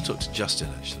 I want to talk to Justin,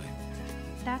 actually.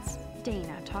 That's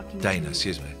Dana talking to Dana, you.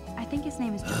 excuse me. I think his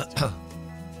name is Justin.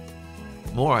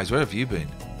 More Eyes, where have you been?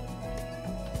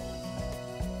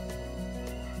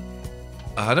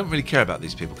 I don't really care about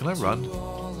these people. Can I run?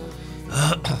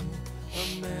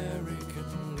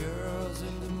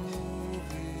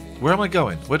 Where am I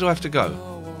going? Where do I have to go?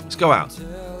 Let's go out.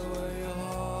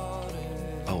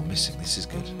 Oh, missing. This is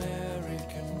good.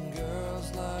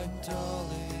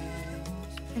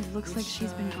 It looks like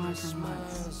she's been gone for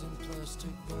months.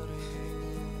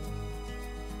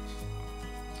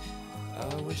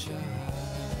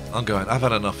 I'm going. I've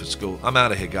had enough of school. I'm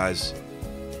out of here, guys.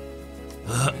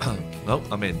 Nope,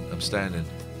 I'm in. I'm staying in.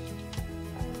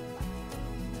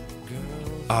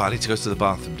 Oh, I need to go to the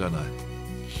bathroom, don't I?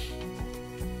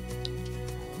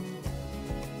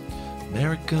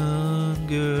 American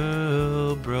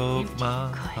girl broke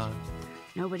my heart.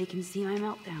 Nobody can see my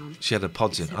meltdown. She had her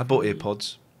pods in. I bought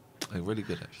earpods. They're really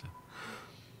good, actually.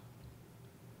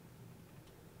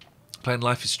 Playing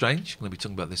Life is Strange. I'm going to be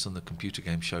talking about this on the computer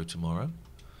game show tomorrow.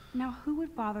 Now, who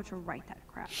would bother to write that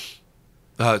crap?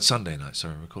 It's Sunday night.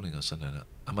 Sorry, I'm recording on Sunday night.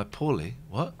 Am I poorly?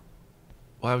 What?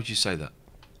 Why would you say that?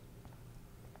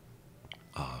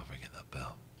 Oh, I'm ringing that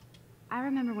bell. I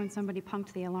remember when somebody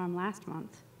punked the alarm last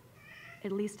month.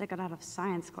 At least I got out of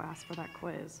science class for that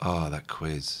quiz. Oh, that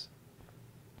quiz.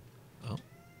 Oh.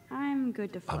 I'm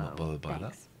good to flow. I'm not bothered by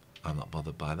that. I'm not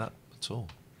bothered by that at all.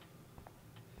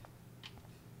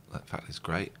 That fact is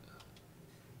great.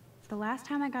 The last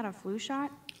time I got a flu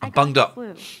shot, I'm I got bunged the up.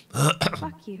 flu.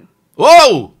 Fuck you.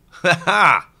 Whoa!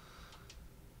 I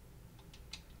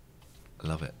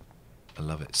love it. I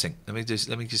love it. Sing. Let me just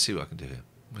see what I can do here.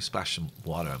 Let me splash some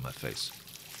water on my face.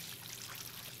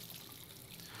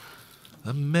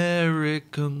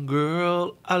 American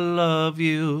girl, I love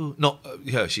you. No,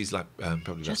 yeah, she's like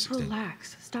probably about 16. Just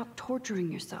relax. Stop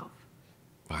torturing yourself.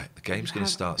 Right, the game's going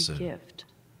to start soon. Gift.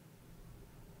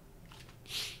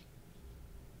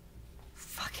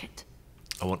 Fuck it.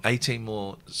 I want 18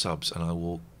 more subs, and I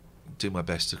will do my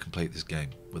best to complete this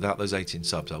game. Without those 18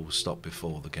 subs, I will stop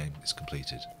before the game is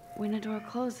completed. When a door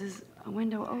closes, a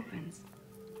window opens.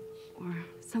 Or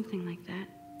something like that.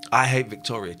 I hate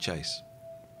Victoria Chase.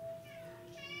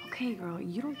 Okay, girl,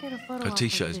 you don't get a photo. Her op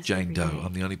t-shirt like is this Jane every Doe. day.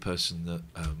 I'm the only person that...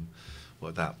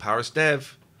 what that? Paris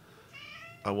Dev.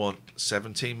 I want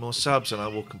 17 more subs, and I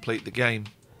will complete the game.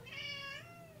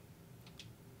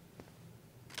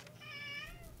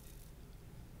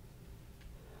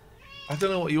 I don't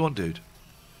know what you want, dude.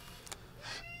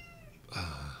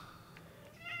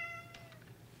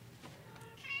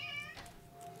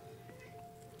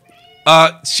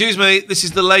 Excuse me, this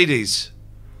is the ladies.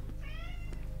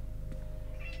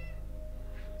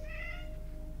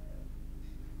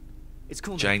 It's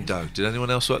cool. Jane Doe. Did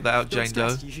anyone else work that out, Jane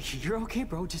Doe? You're okay,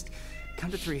 bro. Just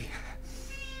count to 3.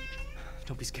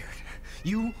 Don't be scared.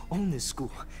 You own this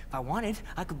school. If I wanted,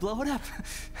 I could blow it up.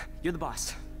 You're the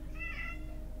boss.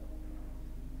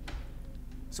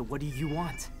 So what do you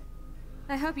want?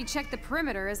 I hope you checked the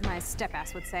perimeter, as my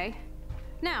step-ass would say.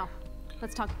 Now,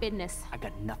 let's talk business. I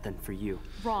got nothing for you.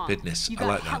 Wrong. Business. You I got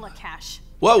like hella that. cash.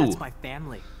 Whoa! That's my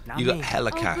family, not You got me.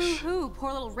 hella Oh, cash. boo-hoo,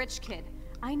 poor little rich kid.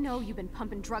 I know you've been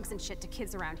pumping drugs and shit to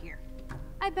kids around here.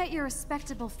 I bet your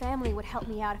respectable family would help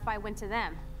me out if I went to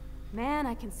them. Man,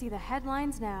 I can see the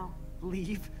headlines now.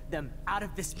 Leave them out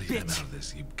of this, Leave bitch. them out of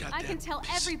this, you goddamn I can tell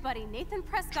piece. everybody Nathan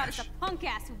Prescott is a punk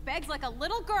ass who begs like a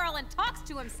little girl and talks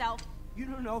to himself. You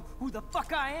don't know who the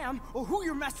fuck I am or who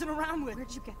you're messing around with.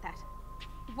 Where'd you get that?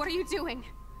 What are you doing?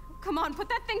 Come on, put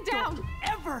that thing down. Don't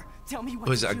ever tell me what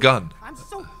Was to it a do. gun? I'm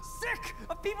so sick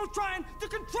of people trying to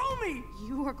control me.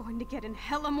 You are going to get in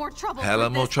hella more trouble. Hella for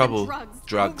more this trouble. than drugs.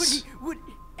 Drugs. Nobody would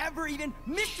ever even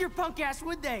miss your punk ass,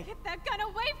 would they? Get that gun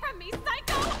away from me,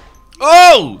 psycho!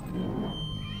 Oh!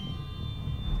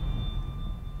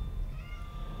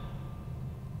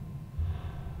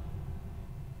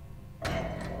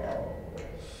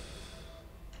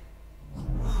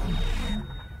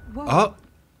 Whoa. Oh!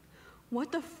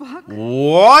 What the fuck?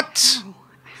 What?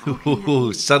 How can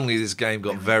that Suddenly this game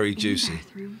got very in the juicy.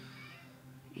 bathroom.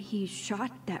 He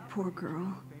shot that poor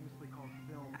girl.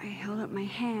 I held up my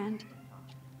hand,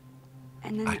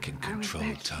 and then I can was control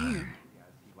back time. here.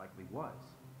 He likely was.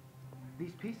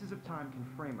 These pieces of time can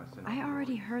frame us in I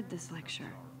already heard this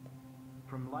lecture.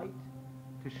 from light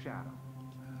to shadow,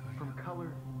 from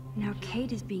color. Now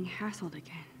Kate is being hassled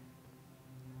again.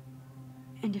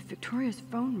 And if Victoria's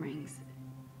phone rings,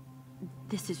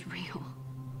 this is real.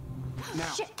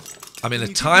 Now, I'm in a can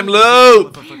you time give me an example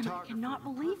loop. of a Damn, I photographer cannot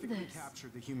who believe perfectly this.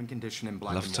 captured the human condition in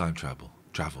black Love and time white? travel.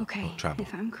 Travel. Okay, Oh, travel.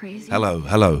 if I'm crazy, Hello,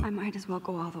 hello. I might as well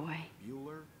go all the way.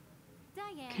 Bueller.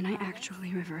 Diane, Can I Roberts.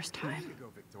 actually reverse There time? you go,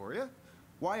 Victoria.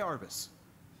 Why Arbus?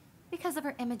 Because of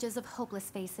her images of hopeless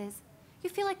faces. You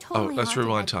feel like Oh, totally let's haunted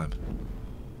rewind by- time.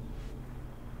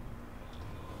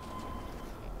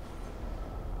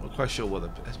 I'm not quite sure what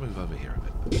the... Let's move over here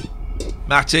a bit.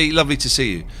 Matty, lovely to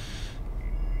see you.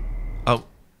 Oh,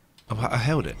 I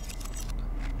held it.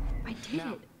 I did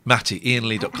it. Matty,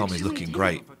 IainLee.com is actually looking did.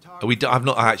 great. I've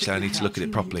not actually, I need to look at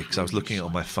it properly because I was looking at it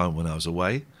on my phone when I was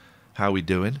away. How are we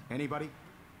doing? Anybody?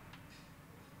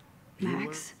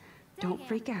 Max, don't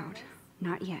freak out.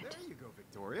 Not yet. There you go,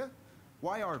 Victoria.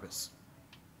 Why Arbus?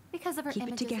 Because of her Keep it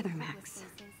images together, of hopeless Max.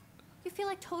 faces. You feel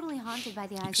like totally haunted by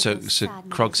the eyes So, of those so sad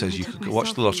Krog mothers says who you took could myself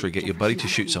watch the lottery, and get your buddy to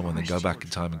Jefferson shoot out of someone, then go question. back in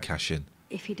time and cash in.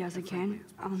 If he does again,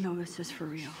 I'll know this is for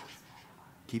real.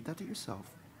 Keep that to yourself.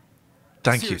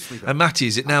 Thank you. Seriously, though, And Matty,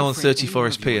 is it now I'm on afraid any one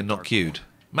of 34SP you and not are queued?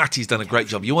 Matty's done a great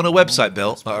job. You want a website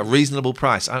built at a reasonable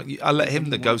price? I let him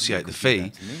negotiate the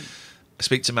fee.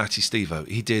 Speak to Matty Stevo.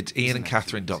 He did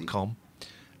ianandcatherine.com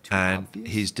and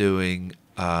he's doing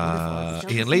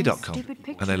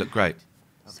IainLee.com. And they look great.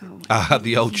 So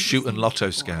The old shoot and lotto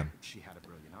scam. She had a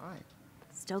brilliant eye.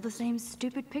 still the same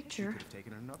stupid picture.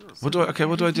 Taken another. What do I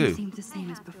Everything do? seems the same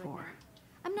as before.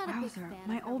 I'm not a big Wowzer, fan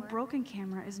my of her old work. broken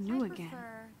camera is new I again.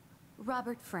 prefer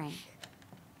Robert Frank.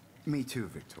 Me too,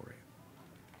 Victoria.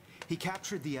 He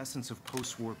captured the essence of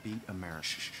post-war beat America.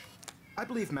 I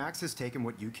believe Max has taken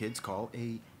what you kids call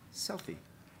a selfie.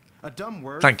 A dumb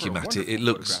word. Thank for you, a Matty. wonderful It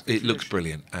looks photographic tradition.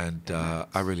 brilliant, and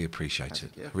I really appreciate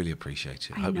it. Really appreciate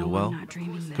it. I Hope know you're well. I'm not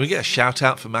dreaming this. Can we get a shout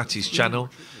out for Matty's channel?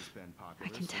 Has been popular I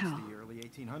can since tell. the early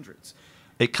 1800s.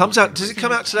 It comes out. Does it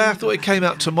come out today? I thought it came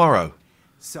out tomorrow.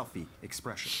 Selfie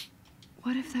expression.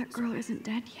 What if that girl isn't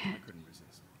dead yet? Couldn't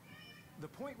resist. The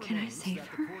point Can I remains save that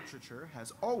her? the portraiture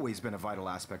has always been a vital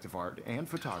aspect of art and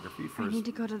photography for I need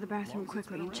to go to the bathroom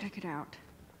quickly and check it out.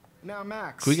 Now,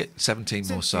 Max. Can we get 17 more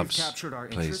since subs, you've captured our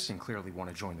interest please? and clearly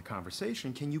want to join the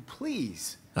conversation, can you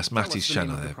please That's tell us Matty's the name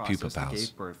channel of the there, process Pupa that Pals.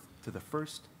 gave birth to the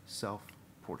first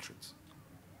self-portraits?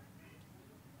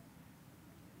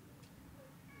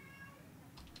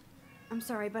 I'm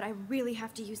sorry, but I really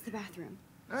have to use the bathroom.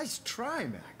 Nice try,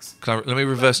 Max. Let me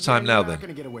reverse time now You're not then. going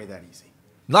to get away that easy.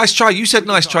 Nice try. You said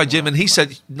nice try, Jim, and he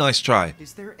said nice try.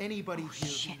 Is there anybody here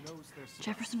Shit. who knows their stuff?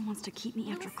 Jefferson wants to keep me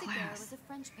after Louis Daguerre class. was a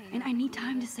French painter And I need who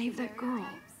time to lived save that two very girl.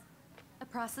 lives. A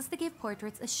process that gave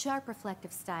portraits a sharp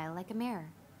reflective style like a mirror.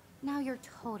 Now you're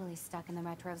totally stuck in the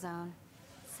retro zone.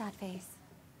 Sad face.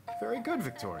 Very good,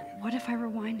 Victoria. What if I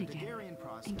rewind again Daguerrean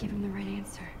process. and give him the right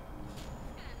answer?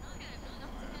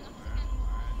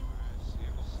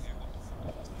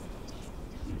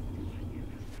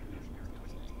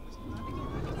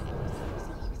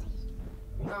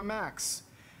 Now, Max,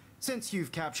 since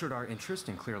you've captured our interest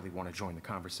and clearly want to join the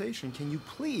conversation, can you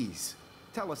please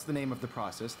tell us the name of the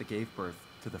process that gave birth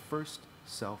to the first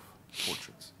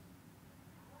self-portraits?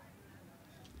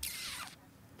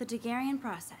 the Daguerrean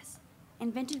process,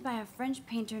 invented by a French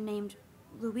painter named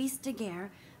Louis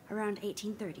Daguerre around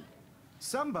 1830.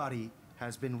 Somebody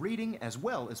has been reading as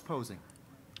well as posing.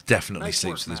 Definitely Nice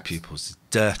sleeps work, with his Max. pupils. It's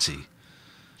dirty.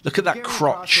 Look at that Daguerrean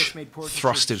crotch process made portraiture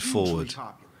thrusted hugely forward.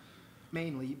 popular,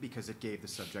 mainly because it gave the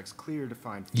subjects clear,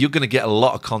 defined. You're going to get a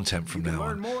lot of content from You can now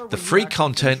learn more on. when The you free actually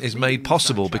content finish is reading made these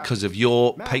possible chapters. because of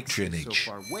your Max is patronage.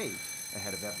 so far way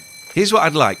ahead of everyone. Here's what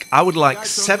I'd like. I would like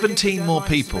Guys, don't forget the 17 more deadline to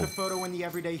people submit a photo in the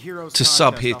Everyday Heroes to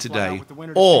sub contest. here I'll fly out today, with the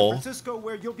winner to or San Francisco,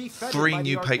 where you'll be feted 3 by the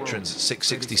new art patrons world. at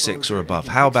 666 Exposure, or you above.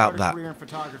 can How kickstart about a that? career in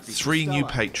photography. 3 new Stella and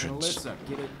patrons. Alyssa,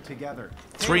 get it together.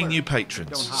 3 Taylor, new don't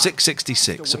patrons. hide.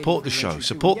 666. Still Support the waiting for show. entry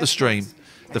Support too. the Yes, stream. Max.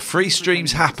 The free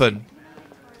streams happen,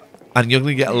 and you're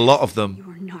going to get a lot of them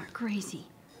You are not crazy.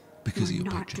 because of You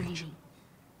your are not patronage. dreaming.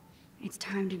 It's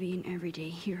time to be an everyday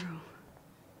hero.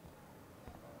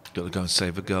 Got to go and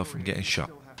save a girl from getting shot.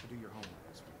 Still have to do your homework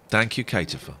this week. Thank you,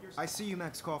 Caterfer. I see you,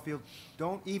 Max Caulfield.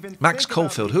 Don't even Max think about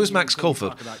Caulfield. Who is leaving Max until we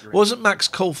Caulfield? talk about your Wasn't Max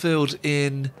Caulfield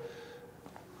in...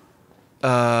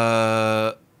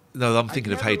 no, I'm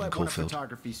thinking I'd of never Hayden let one of Caulfield.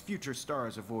 photography's future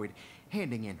stars avoid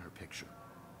handing in her picture.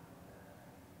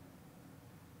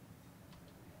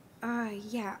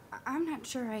 Yeah, I'm not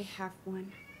sure I have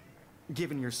one.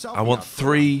 Given yourself, I want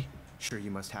 3... Sure,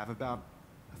 you must have about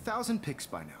 1,000 pics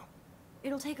by now.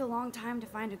 It'll take a long time to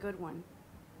find a good one.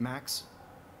 Max,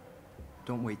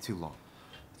 don't wait too long.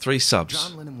 3 subs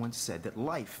John Lennon once said that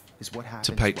life is what happens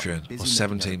to while Patreon, you're or busy making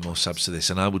 17 other more plans. subs to this,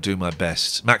 and I will do my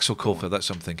best. Maxwell Caulfield, that's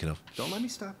what I'm thinking of. Don't let me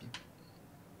stop you.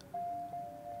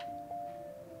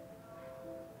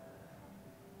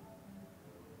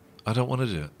 I don't want to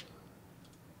do it.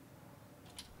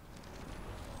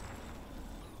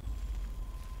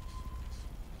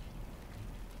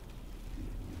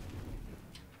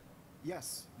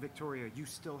 Yes, Victoria, you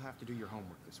still have to do your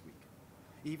homework this week.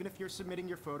 Even if you're submitting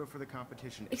your photo for the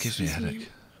competition. It gives me a Excuse headache.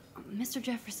 Mr.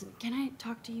 Jefferson, can I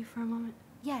talk to you for a moment?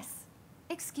 Yes.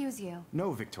 Excuse you.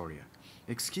 No, Victoria.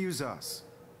 Excuse us.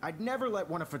 I'd never let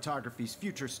one of photography's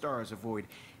future stars avoid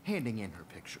handing in her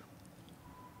picture.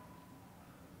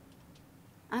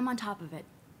 I'm on top of it.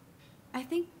 I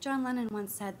think John Lennon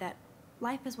once said that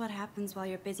life is what happens while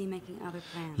you're busy making other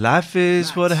plans. Life is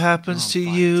Max, what happens to I'm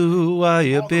fine. you while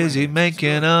you're All the busy way, making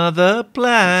it's good. other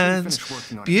plans. finish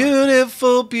working on it.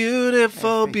 Beautiful,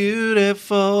 beautiful, And faith.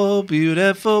 beautiful,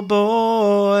 beautiful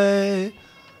boy.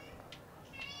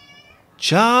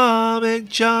 Charming,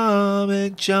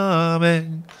 charming,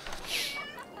 charming,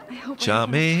 I hope I have enough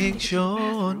charming time to get to the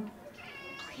Sean. bathroom.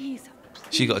 Please,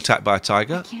 She got attacked by a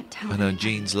tiger I can't tell and her anyone.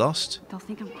 jeans lost. They'll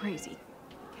think I'm crazy.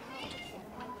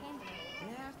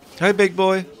 Hey, big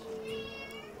boy.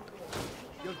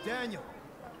 Yo, Daniel.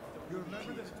 You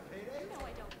remember this payday? No, I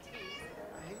don't.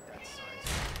 I hate that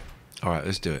sign. All right,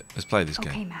 let's do it. Let's play this Okay,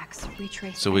 game. Max,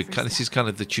 retrace So every this step. is kind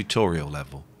of the tutorial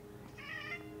level.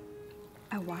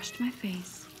 I washed my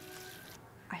face.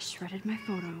 I shredded my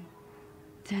photo.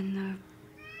 Then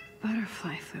the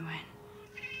butterfly flew in.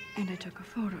 And I took a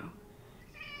photo.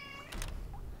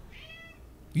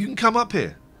 You can come up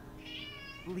here.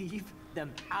 Leave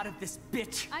them out of this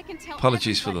bitch. I can tell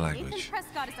Apologies for the everybody language. Nathan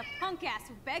Prescott is a punk ass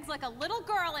who begs like a little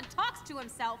girl and talks to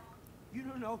himself. You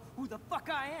don't know who the fuck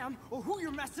I am or who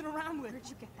you're messing around with. Where'd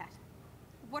you get that?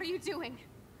 What are you doing?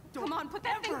 Don't Come on, put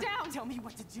that thing ever down. Tell me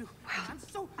what to do. I'm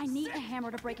so I need sick a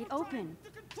hammer to break it of people open.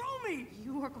 trying to control me.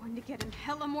 You are going to get in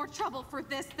hella more trouble for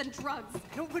this than drugs.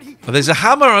 Nobody Oh, there's a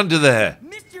hammer under there.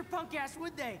 missed your punk ass,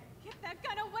 would they? Get that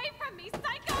gun away from me,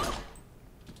 psycho!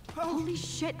 Holy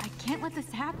shit, I can't let this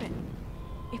happen.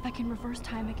 If I can reverse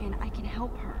time again, I can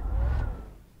help her.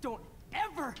 Don't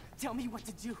ever tell me what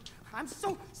to do. I'm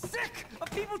so sick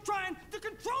of people trying to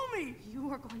control me. You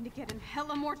are going to get in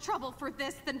hella more trouble for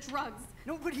this than drugs.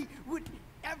 Nobody would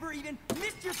ever even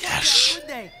miss your punk ass, would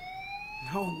they?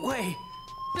 No way.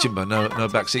 Jimbo, no Ever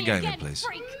touch backseat me gaming, again, please.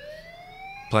 freak.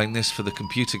 Playing this for the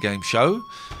computer game show,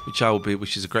 which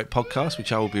is a great podcast,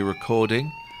 which I will be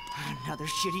recording Another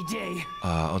shitty day.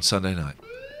 on Sunday night.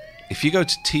 If you go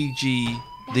to tcgs.co,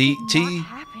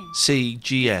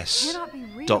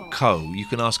 you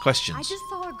can ask I questions. just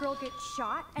saw a girl get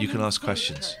shot. You can ask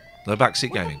questions. No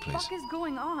backseat gaming, please. What the fuck is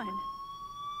going on?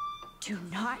 Do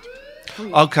not.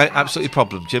 freak Okay, out. absolutely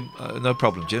problem, Jim. No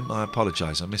problem, Jim. I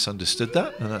apologise. I misunderstood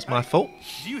that, and that's my fault.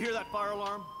 Do you hear that fire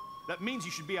alarm? That means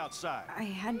you should be outside. I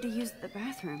had to use the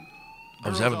bathroom. I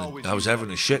was Girls having always a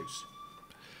use shit. excuse.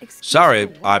 Excuse Sorry,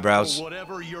 me, what? eyebrows. For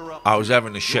whatever you're up I was to,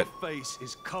 having a shit. your face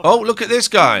is covered Oh, look at this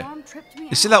guy. Mom tripped me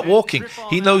You see out. that walking?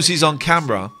 He knows he's on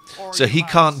camera, so he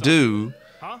can't do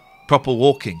proper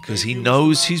walking because he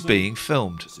knows he's being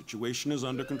filmed. The situation is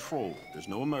under control. There's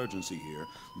no emergency here.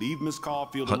 Leave Miss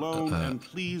Caulfield alone and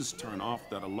please turn off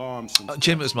that alarm.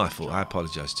 Jim, it was my fault. I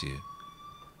apologise to you.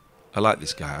 I like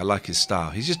this guy. I like his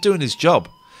style. He's just doing his job.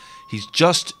 He's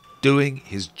just doing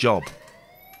his job.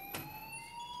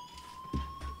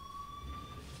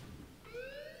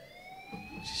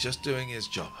 He's just doing his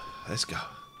job. Let's go.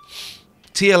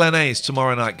 TLNA is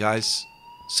tomorrow night, guys.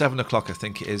 7 o'clock, I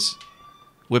think it is.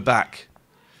 We're back.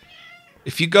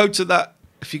 If you go to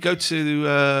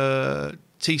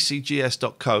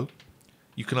tcgs.co,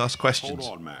 you can ask questions.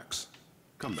 Hold on, Max.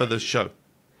 Come for the back show.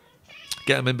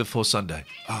 Get them in before Sunday.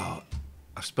 Oh,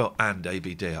 I've spelled and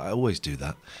ABD. I always do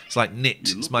that. It's like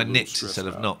knit. It's my knit instead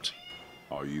of not.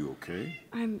 Are you okay?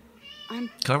 I'm Can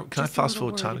I fast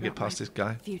forward time and get past this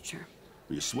guy? Future.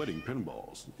 You're sweating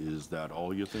pinballs. Is that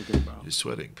all you're thinking about? You're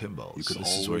sweating pinballs. You could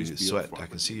This is where you always be sweat. upfront I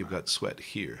can see you've got sweat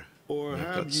here. Or You've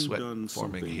have got you sweat done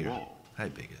forming something here. wrong? Hey,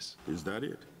 Biggest. Is that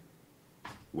it?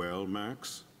 Well,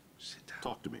 Max,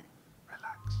 talk to me. I'm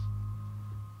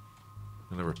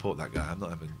going to report that guy. I'm not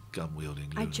having gun-wielding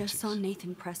I lunatics. just saw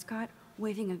Nathan Prescott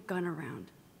waving a gun around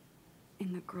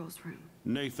in the girls' room.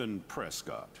 Nathan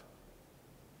Prescott.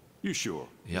 You sure?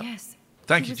 Yep. Yes.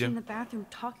 Thank he you, was Jim. in the bathroom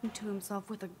talking to himself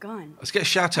with a gun. Let's get a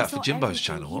shout out I for saw Jimbo's everything.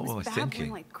 channel. He What was was I babbling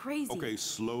thinking? like crazy. Okay,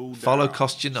 slow down. Follow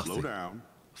costs you Slow nothing. down.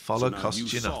 Follow So now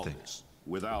costs you saw nothing. this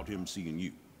without him seeing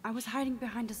you. I was hiding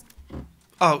behind a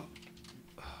Oh,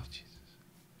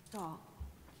 stall.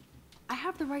 I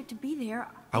have the right to be there.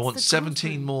 I It's want the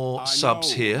 17 girls' more I subs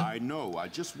know, here. I know. I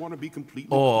just want to be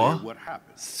completely Or clear what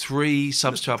happened. 3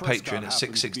 subs to our Mr. Prescott Patreon at happens to be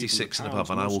from the 666 and town's above,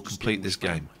 and I will most complete this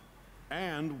game.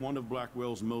 And one of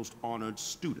Blackwell's most honored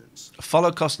students.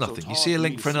 Follow costs So nothing. it's You hard see a for me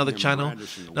link to for see another him channel.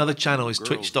 brandishing a Another weapon channel in is a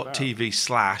girl's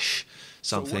twitch.tv/something.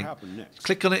 So what happened next?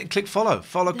 Click on it and click follow.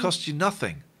 Follow costs you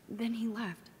nothing. Then he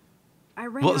left. I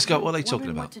ran What out this guy- here what are they talking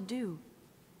wondering about? What to do?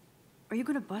 Are you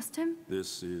gonna bust him?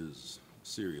 This is a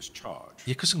serious charge.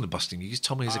 Yeah, because I'm going to bust him. You just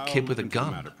told me he's a I'll kid with a look into the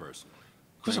gun. matter personally.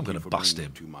 Of course I'm Thank going you to for bust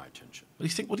bringing him. it to my attention.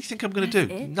 What do you think I'm going to do?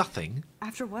 That's it? Nothing.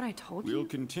 After what I told We'll you?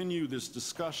 continue this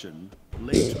discussion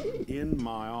later in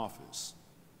my office.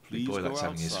 Big Please boy go likes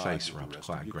having his outside face with the rubbed rest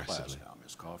quite of your class aggressively. now,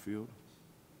 Miss Caulfield.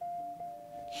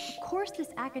 Of course this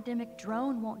academic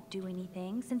drone won't do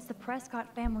anything since the Prescott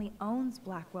family owns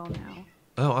Blackwell now.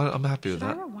 Oh, I'm happy with Should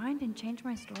I that. rewind and change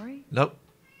my story? Nope.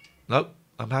 Nope.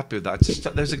 I'm happy with that. It's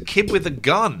just, there's a kid with a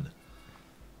gun.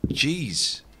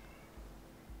 Jeez.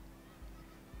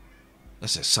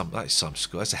 That is some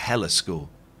school. That's a hella school.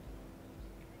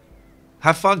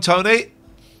 Have fun, Tony.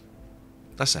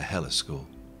 That's a hella school.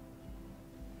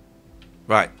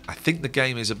 Right. I think the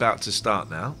game is about to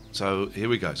start now. So here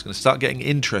we go. It's going to start getting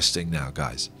interesting now,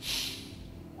 guys.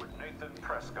 Would Nathan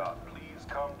Prescott please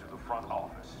come to the front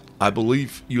office? I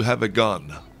believe you have a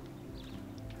gun.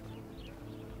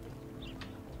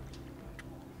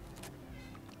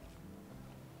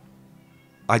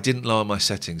 I didn't lower my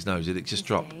settings. No, did it just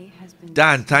drop?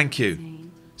 Dan, thank you.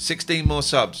 16 more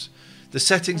subs. The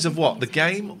settings of what? The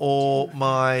game or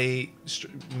me,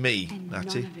 Natty? None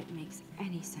of it makes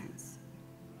any sense.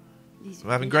 These I'm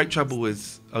having great visions, trouble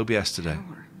with OBS today.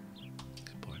 power.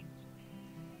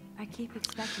 I keep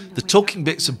expecting to The wake talking up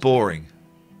bits are one day. boring.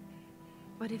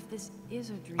 But if this is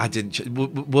a dream, I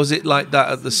didn't. Was it like that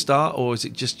at the start, or is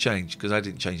it just changed? Because I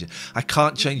didn't change it. I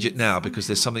can't change it now because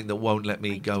there's something that won't let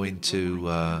me go into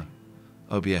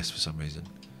OBS for some reason.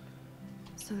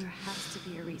 so there has to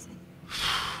be a reason,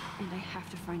 and I have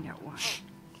to find out why.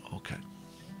 Okay.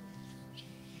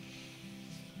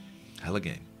 Hella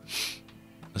game.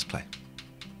 Let's play.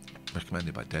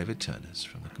 Recommended by David Turners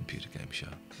from the Computer Game Show.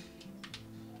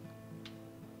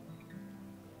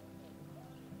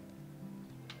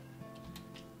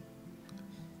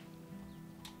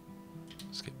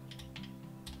 Skip.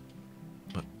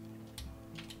 What?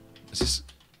 Is this?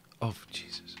 Oh,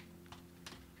 Jesus.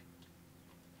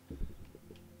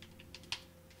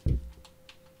 There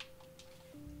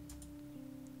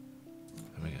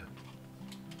we go.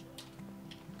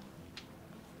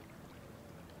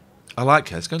 I like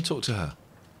her. Let's go and talk to her.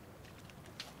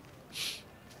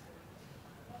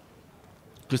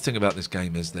 Good thing about this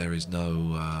game is there is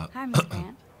no Hi, Miss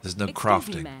Grant. there's no Excuse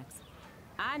me, crafting. Max.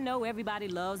 I know everybody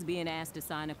loves being asked to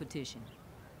sign a petition,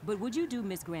 but would you do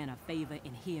Miss Grant a favor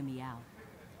and hear me out?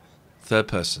 Third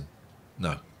person.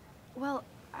 No. Well,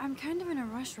 I'm kind of in a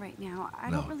rush right now. I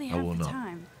No, don't really I have will the not.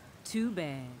 time. Too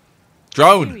bad.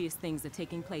 Drone. Serious things are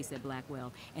taking place at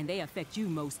Blackwell, and they affect you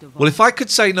most of all. Well, if I could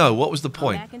say no, what was the Come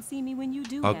point? back and see me when you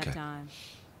do Okay. have time.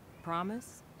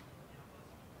 Promise?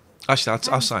 Actually,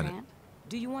 I'll sign it.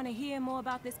 Do you want to hear more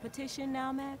about this petition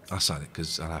now, Max? I'll sign it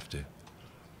because I'll have to.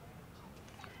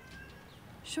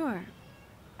 Sure.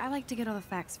 I like to get all the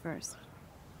facts first.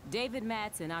 David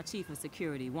Madsen, our chief of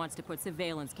security, wants to put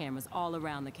surveillance cameras all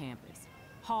around the campus.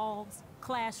 Halls,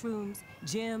 classrooms,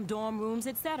 gym, dorm rooms,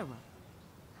 etc.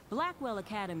 Blackwell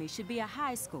Academy should be a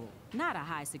high school, not a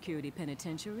high-security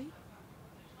penitentiary.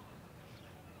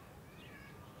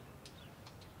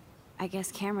 I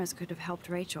guess cameras could have helped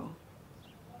Rachel.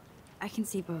 I can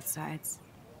see both sides.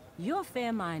 You're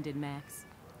fair-minded, Max.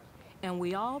 And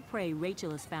we all pray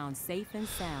Rachel is found safe and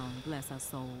sound, bless her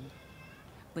soul.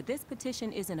 But this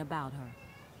petition isn't about her.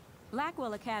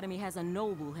 Blackwell Academy has a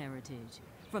noble heritage,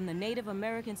 from the Native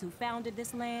Americans who founded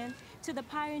this land to the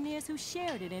pioneers who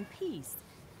shared it in peace,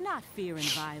 not fear and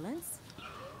violence.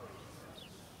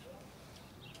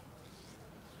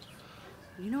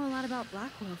 You know a lot about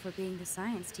Blackwell for being the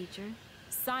science teacher.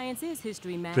 Science is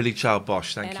history, man. Billy Child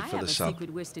Bosch, thank you for the sub.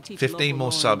 15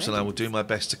 more subs and I will do my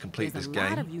best to complete this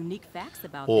game.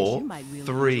 Or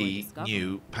 3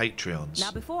 new Patreons.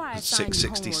 Now, before I at assign you homework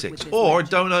 666. with this Or a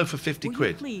lecture, dono for 50 will you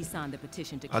quid. please sign the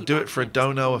petition to I'll keep do our it for a campus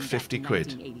dono of open back 50 to quid.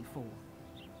 1984.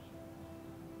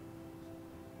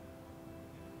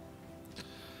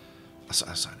 I'll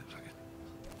sign it.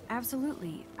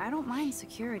 Absolutely. I don't mind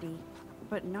security,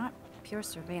 but not pure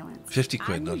surveillance. 50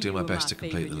 quid and I'll do my best to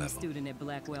complete the level. Student at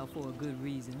Blackwell for a good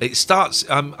reason. It starts,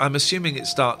 I'm assuming it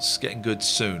starts getting good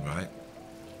soon, right?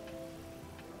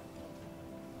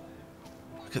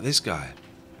 Look at this guy.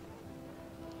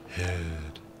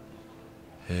 Head.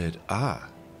 Ah.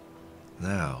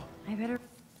 Now. I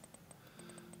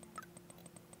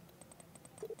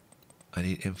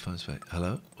need info.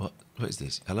 Hello? What is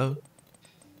this? Hello?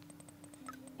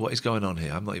 What is going on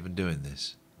here? I'm not even doing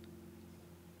this.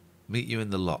 Meet you in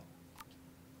the lot.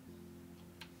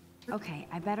 Okay,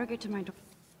 I better get to my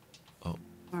Oh.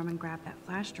 dorm and grab that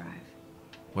flash drive.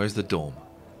 Where's the dorm?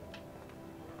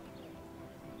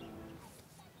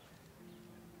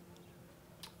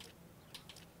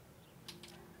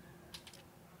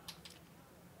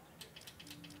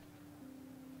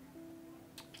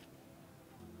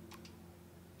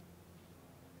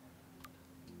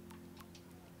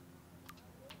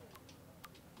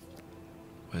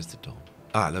 Where's the dorm?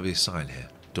 Ah, there'll be a sign here.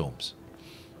 Dorms.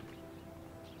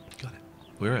 Got it.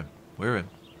 We're in.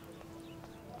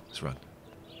 Let's run.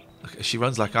 Look, she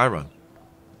runs like I run.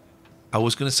 I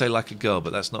was going to say like a girl,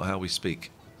 but that's not how we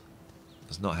speak.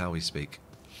 That's not how we speak.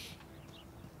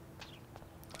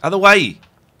 Out of the way,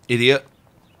 idiot.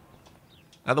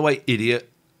 Out of the way, idiot.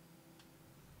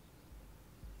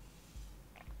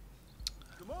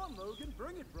 Come on, Logan,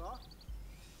 bring it, brah.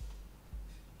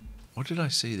 What did I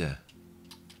see there?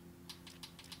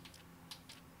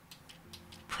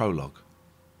 Prologue.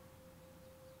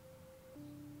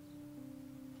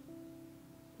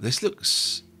 This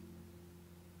looks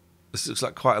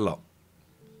like quite a lot.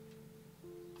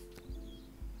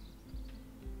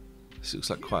 This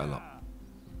looks like quite a lot.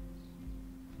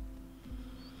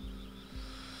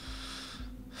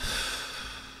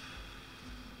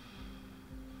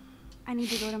 I need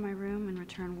to go to my room and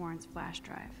return Warren's flash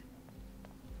drive.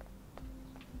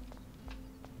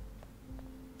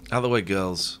 Out of the way,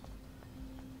 girls.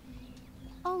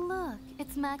 Oh, look,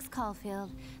 it's Max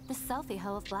Caulfield, the selfie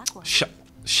hoe of Blackwell.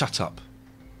 Shut up.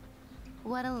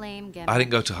 What a lame gimmick. I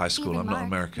didn't go to high school. Even I'm not Mark,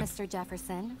 American. Mr.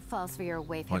 Jefferson falls for your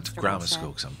waif I went to grammar school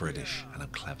because I'm British and I'm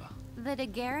clever. The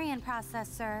Daguerrean process,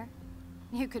 sir.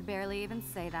 You could barely even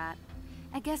say that.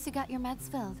 I guess you got your meds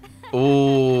filled.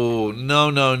 Oh,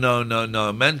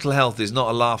 no. Mental health is not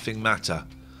a laughing matter.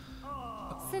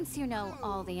 Since you know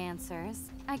all the answers,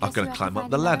 I guess I'm going you to have climb up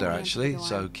find the another ladder, way into actually, the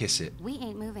so dorm. kiss it. We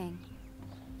ain't moving.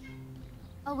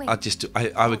 Oh, wait.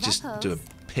 I would that just do a pose.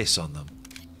 piss on them.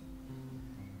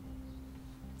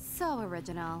 So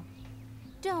original.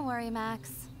 Don't worry,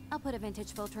 Max. I'll put a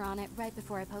vintage filter on it right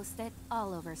before I post it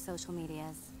all over social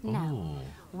medias. Now, Ooh.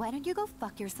 why don't you go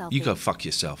fuck yourself? You go fuck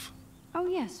yourself. Oh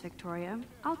yes, Victoria.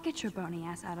 I'll get your bony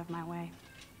ass out of my way.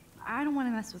 I don't want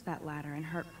to mess with that ladder and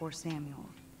hurt poor Samuel.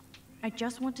 I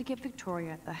just want to get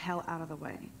Victoria the hell out of the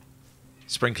way.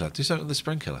 Sprinkler. Do something with the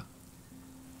sprinkler.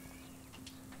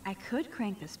 I could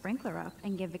crank the sprinkler up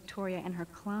and give Victoria and her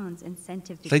clones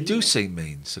incentive to They beat do it. seem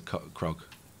mean, Sir Krog.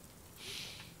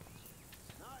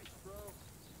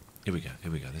 Here we go.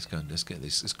 Let's get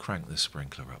this. Let's crank the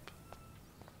sprinkler up.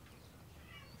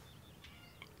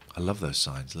 I love those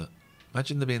signs. Look,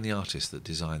 imagine there being the artist that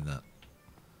designed that.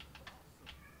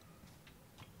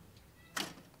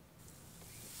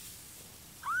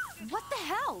 What the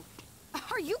hell?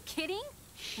 Are you kidding?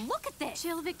 Look at this.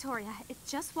 Chill, Victoria.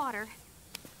 It's just water.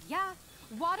 Yeah,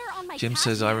 water on my Jim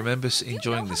says, I cashmere. remember Do you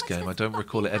enjoying know this how game. I much don't this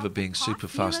recall it fucking ever being costs? super You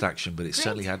fast look action, but it great.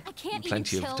 certainly had I can't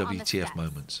plenty even of chill on the WTF steps.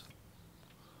 moments.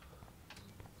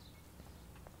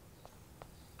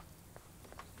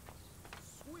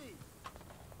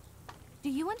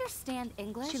 you understand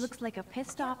English? She looks like a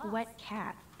pissed off wet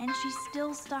cat, and she's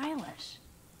still stylish.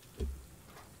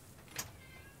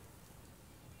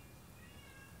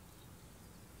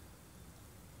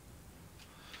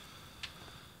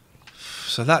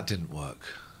 So that didn't work.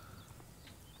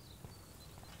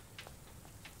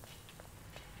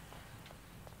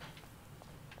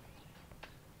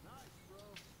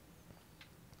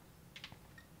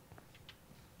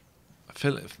 I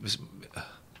feel it's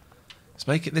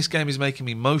making this game is making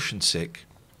me motion sick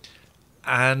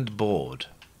and bored.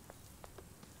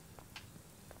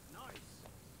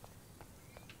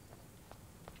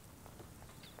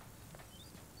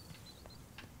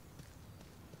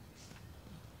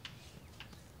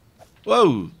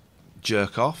 Whoa,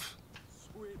 jerk off.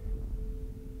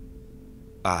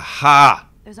 Aha!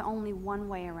 There's only one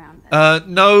way around this.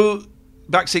 No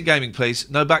backseat gaming,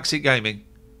 please. No backseat gaming.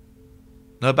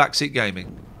 No backseat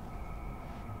gaming.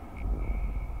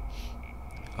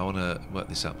 I want to work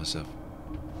this out myself.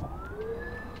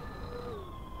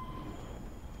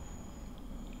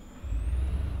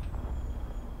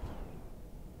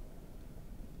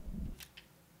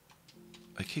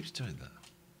 It keeps doing that.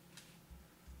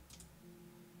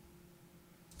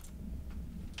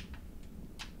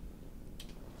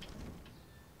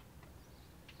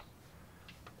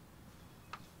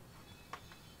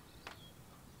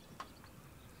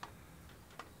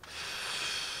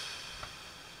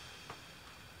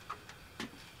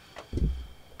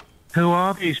 Who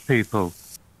are these people?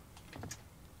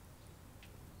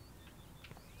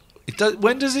 It does.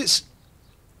 When does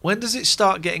it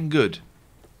start getting good?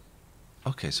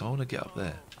 Okay, so I want to get up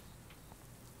there.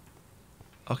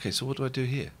 Okay, so what do I do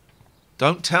here?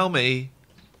 Don't tell me.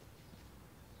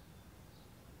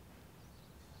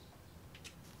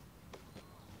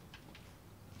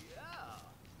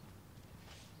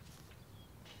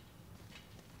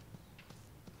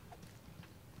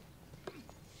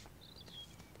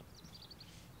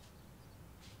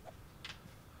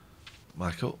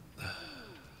 Michael.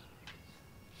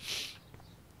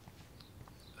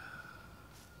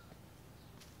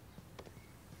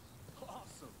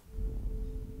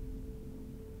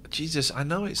 Jesus, I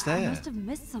know it's there. I must have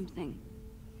missed something.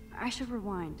 I should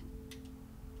rewind.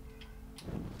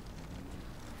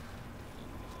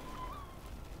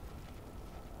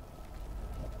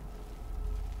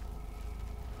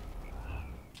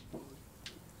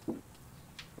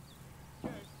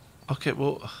 Okay,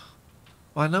 well,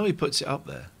 I know he puts it up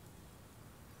there.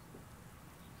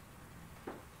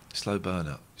 Slow burn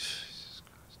up. Jesus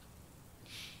Christ.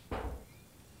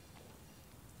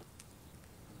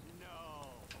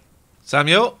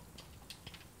 Samuel?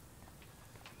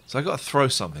 So I got to throw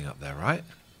something up there, right?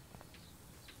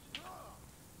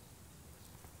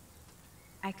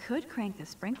 I could crank the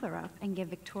sprinkler up and give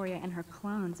Victoria and her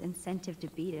clones incentive to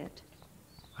beat it.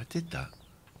 I did that.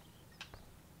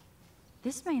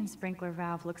 This main sprinkler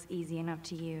valve looks easy enough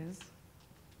to use.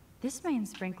 This main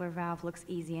sprinkler valve looks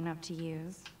easy enough to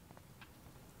use.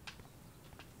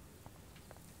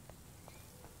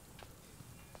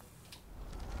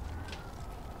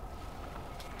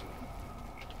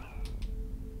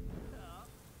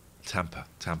 Tamper.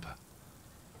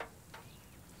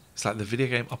 It's like the video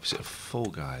game opposite of Fall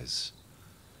Guys.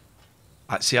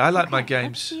 I like my games.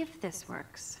 Let's see if this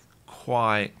works.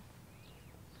 Quite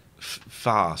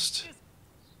fast.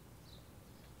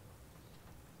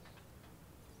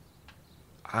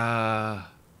 Hella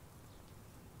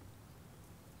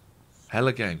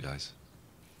game, guys.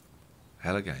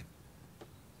 Hella game.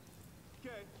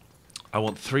 I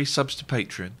want 3 subs to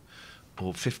Patreon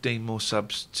or 15 more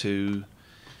subs to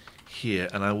here,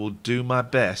 and I will do my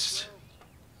best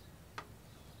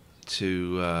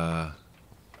to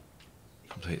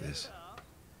complete this.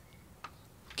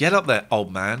 Get up there,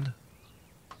 old man.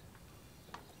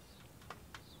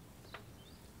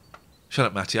 Shut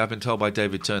up, Matty. I've been told by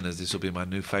David Turners this will be my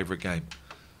new favourite game.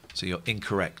 So you're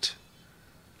incorrect.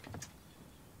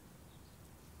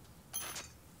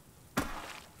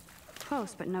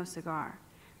 Close, but no cigar.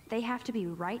 They have to be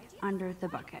right under the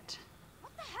bucket.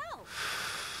 What the hell?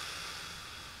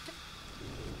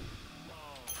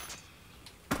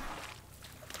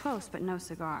 Close, but no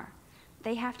cigar.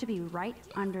 They have to be right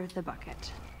under the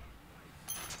bucket.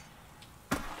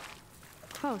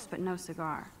 Close, but no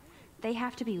cigar. They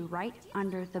have to be right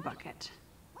under the bucket.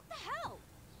 What the hell?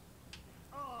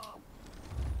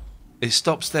 It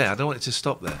stops there. I don't want it to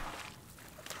stop there.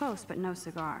 Close, but no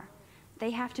cigar.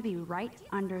 They have to be right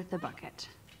under the bucket.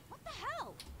 What the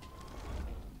hell?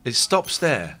 It stops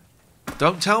there.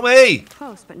 Don't tell me!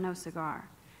 Close, but no cigar.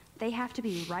 They have to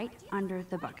be right under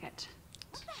the bucket.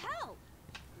 What the hell?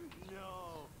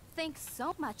 Thanks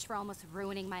so much for almost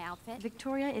ruining my outfit.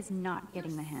 Victoria is not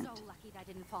getting the hint. So lucky that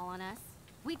didn't fall on us.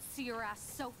 We'd see your ass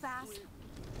so fast.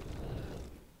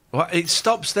 Well, it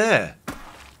stops there.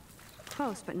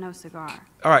 Close, but no cigar.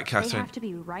 All right, They Catherine. have to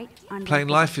be right under Playing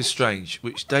the Life bucket. is Strange,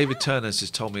 which David Turners has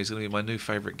told me is going to be my new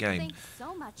favourite game. Thanks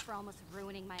so much for almost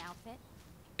ruining my outfit.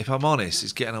 If I'm honest,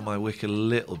 it's getting on my wick a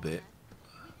little bit.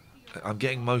 I'm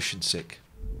getting motion sick.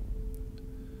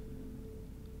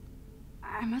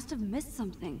 I must have missed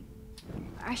something.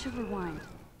 I should rewind.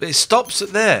 But it stops at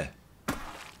there.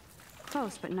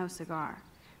 Close, but no cigar.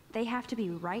 They have to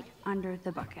be right under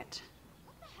the bucket.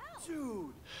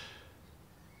 Dude.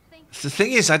 The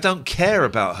thing is, I don't care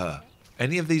about her.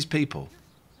 Any of these people.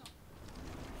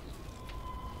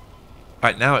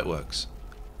 Right, now it works.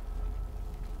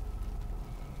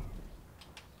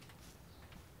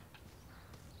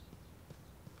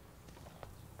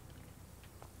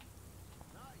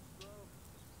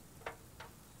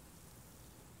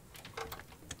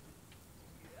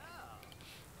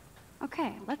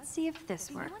 Okay, let's see if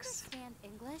this works. Understand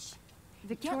English?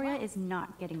 Victoria is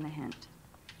not getting the hint.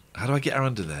 How do I get her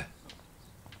under there?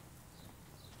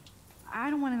 I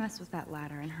don't want to mess with that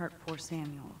ladder and hurt poor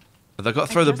Samuel. They've got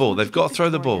to throw the ball. They've got to throw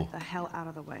the Victoria ball. the hell out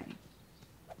of the way.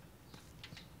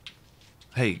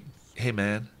 Hey,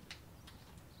 man.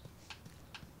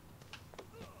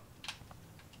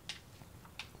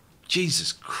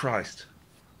 Jesus Christ.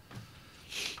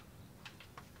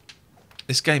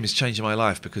 This game is changing my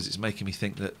life because it's making me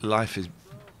think that life is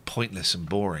pointless and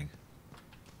boring.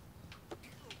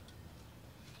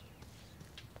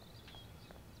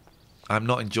 I'm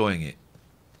not enjoying it.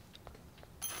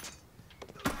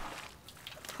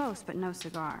 Close, but no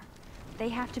cigar. They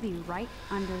have to be right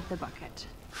under the bucket.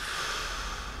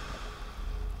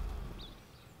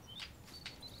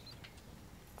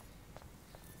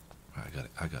 Right,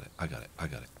 I got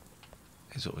it.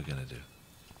 Here's what we're going to do.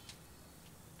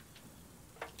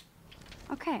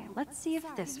 Okay, let's see if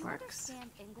Sorry, this you works. Understand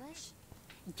English?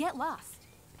 Get lost.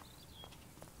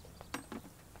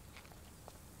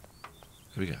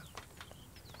 Here we go.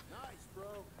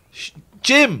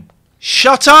 Jim,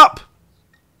 shut up!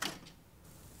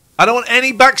 I don't want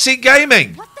any backseat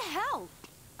gaming. What the hell?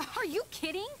 Are you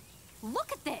kidding?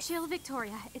 Look at this. Chill,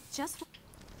 Victoria. It's just...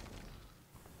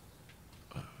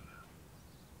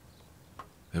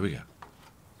 Here we go.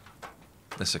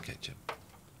 That's okay, Jim.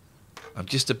 I'm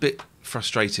just a bit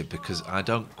frustrated because I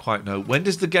don't quite know. When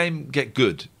does the game get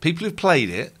good? People who've played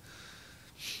it,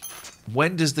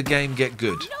 when does the game get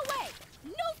good? No way!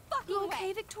 No fucking way!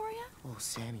 Okay, Victoria? Oh,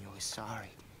 Samuel is sorry.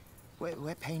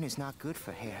 Wet paint is not good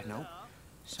for hair, no?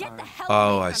 Get Sorry. the hell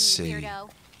Oh, away I from see. me, weirdo.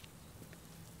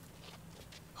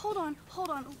 Hold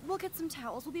on. We'll get some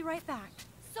towels. We'll be right back.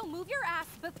 So move your ass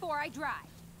before I dry.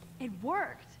 It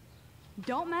worked.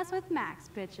 Don't mess with Max,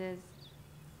 bitches.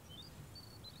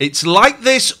 It's like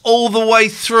this all the way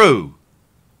through.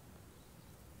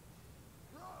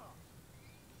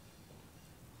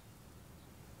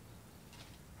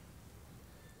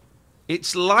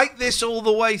 It's like this all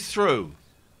the way through.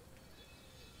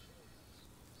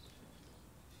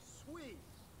 Sweet.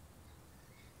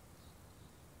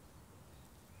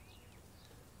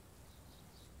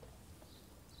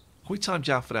 We timed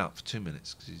Alfred out for 2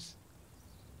 minutes because he's.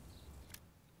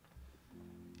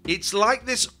 It's like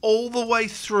this all the way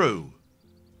through.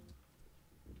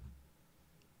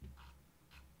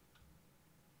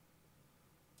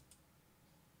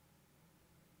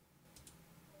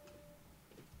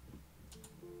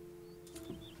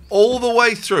 All the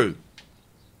way through.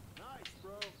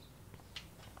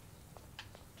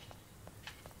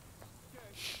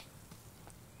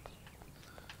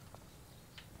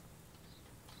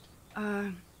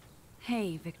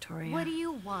 Hey, Victoria. What do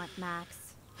you want, Max?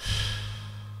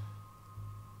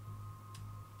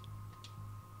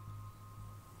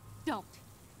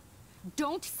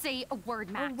 Don't say a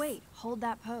word, Max. Oh, wait. Hold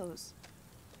that pose.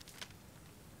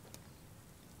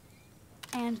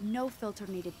 And no filter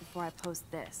needed before I post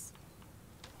this.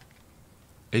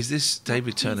 Is this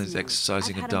David Please Turners know,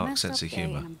 exercising I've a had dark messed sense up of day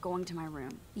humour? and I'm going to my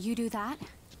room. You do that?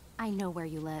 I know where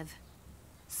you live.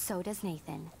 So does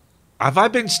Nathan. Have I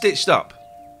been stitched up?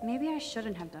 Maybe I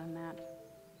shouldn't have done that.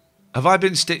 Have I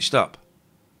been stitched up?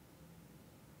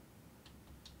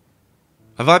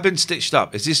 Have I been stitched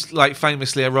up? Is this like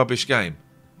famously a rubbish game?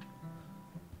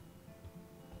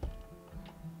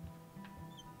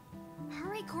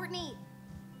 Hurry, Courtney.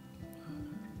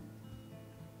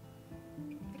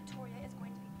 Victoria is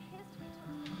going to be pissed.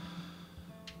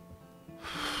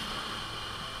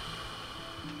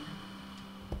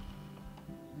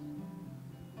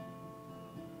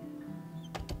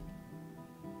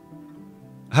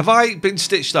 Have I been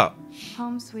stitched up?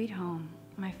 Home sweet home.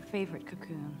 My favorite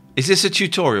cocoon. Is this a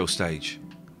tutorial stage?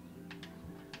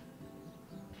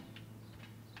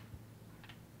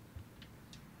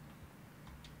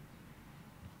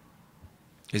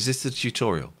 Is this the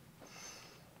tutorial?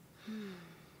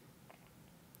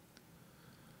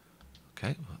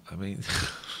 Okay, I mean,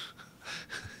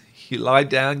 you lie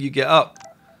down, you get up.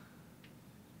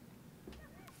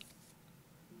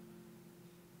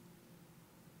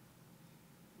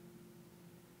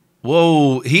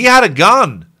 Whoa, he had a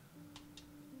gun.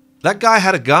 That guy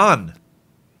had a gun.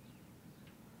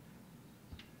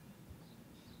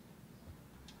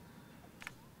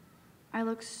 I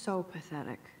look so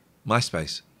pathetic.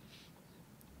 MySpace.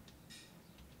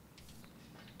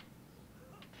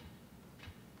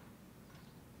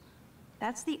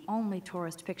 That's the only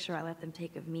tourist picture I let them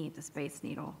take of me at the Space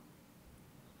Needle.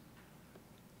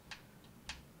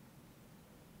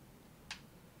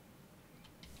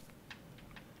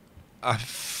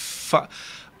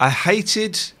 I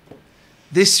hated.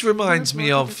 This reminds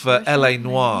me of LA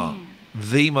Noire,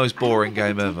 the most boring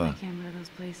game ever.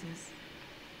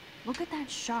 Look at that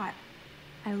shot.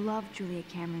 I love Julia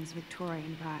Cameron's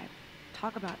Victorian vibe.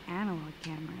 Talk about analog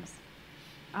cameras.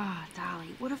 Ah,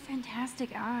 Dolly, what a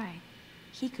fantastic eye.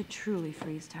 He could truly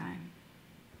freeze time.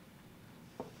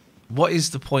 What is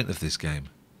the point of this game?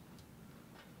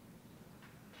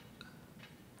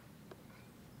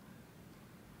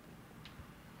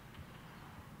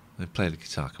 Let me play the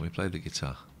guitar. Can we play the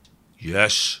guitar?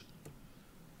 Yes.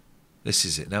 This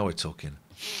is it. Now we're talking.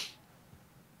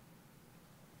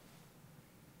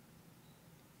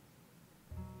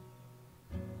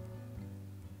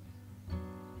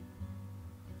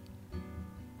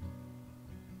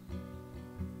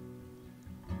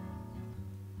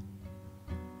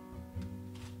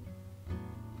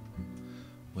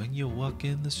 When you're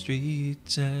walking the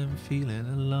streets and feeling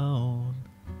alone,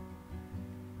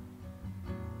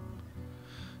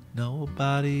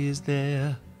 nobody is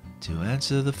there to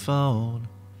answer the phone.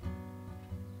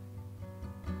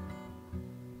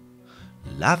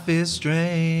 Life is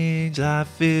strange,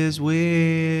 life is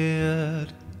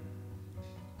weird.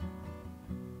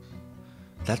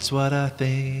 That's what I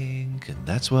think, and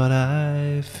that's what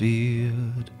I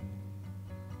feared.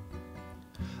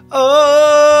 Oh,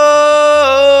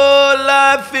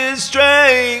 life is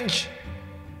strange.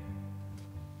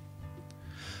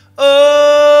 Oh,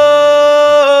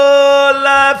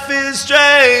 life is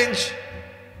strange.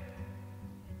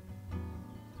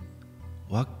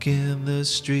 Walking the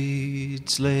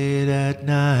streets late at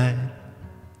night.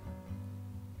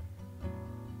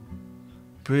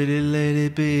 Pretty lady,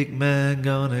 big man,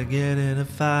 gonna get in a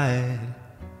fight.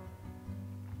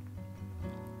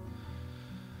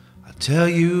 I'll tell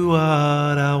you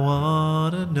what I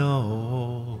wanna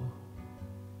know.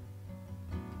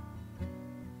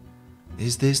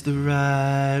 Is this the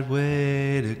right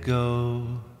way to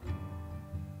go?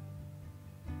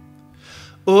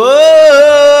 Oh,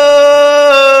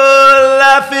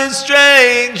 life is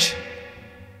strange.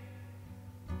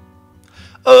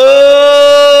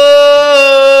 Oh,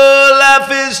 life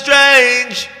is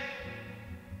strange.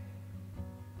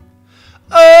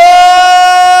 Oh,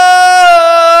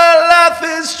 life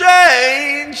is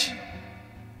strange.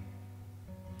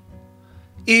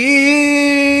 Is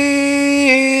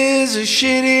a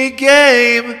shitty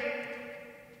game.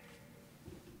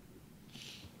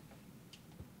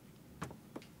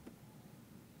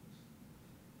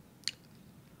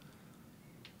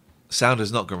 Sound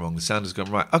has not gone wrong. The sound has gone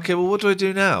right. Okay, well, what do I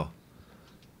do now?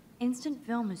 Instant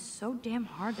film is so damn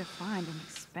hard to find and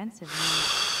expensive now.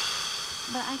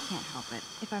 But I can't help it.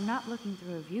 If I'm not looking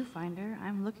through a viewfinder,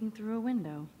 I'm looking through a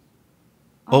window.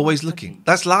 Always looking.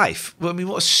 That's life. Well, I mean,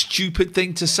 what a stupid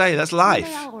thing to say. That's life.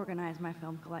 One day I'll organize my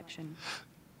film collection.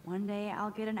 One day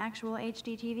I'll get an actual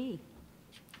HD TV.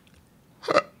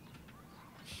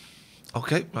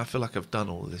 Okay, I feel like I've done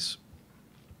all of this.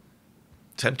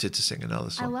 Tempted to sing another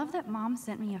song. I love that Mom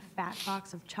sent me a fat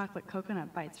box of chocolate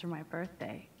coconut bites for my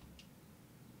birthday.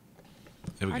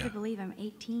 Here we Hard go. to believe I'm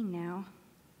 18 now.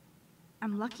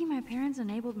 I'm lucky my parents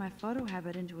enabled my photo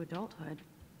habit into adulthood.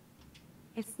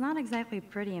 It's not exactly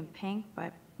pretty and pink,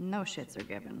 but no shits are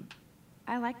given.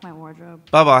 I like my wardrobe.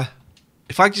 Bye-bye.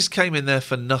 If I just came in there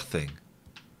for nothing.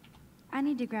 I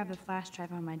need to grab the flash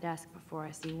drive on my desk before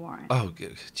I see Warren. Oh,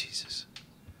 Jesus.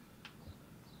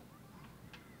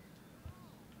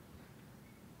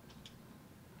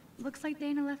 Looks like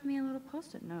Dana left me a little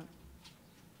post-it note.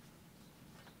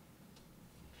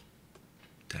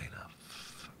 Dana.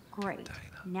 Great.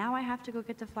 Now I have to go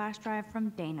get the flash drive from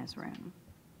Dana's room.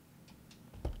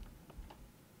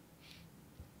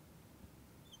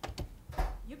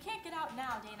 You can't get out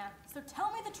now, Dana. So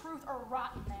tell me the truth or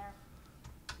rot in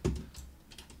there.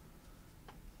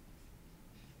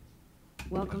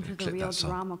 Welcome to the clip real that song.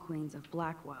 drama queens of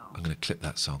Blackwell. I'm going to clip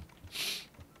that song.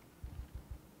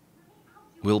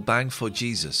 We'll bang for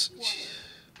Jesus.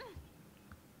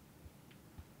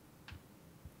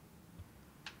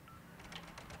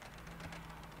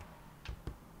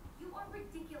 You are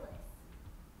ridiculous.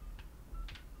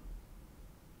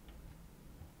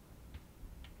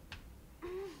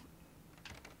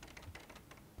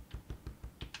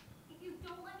 If you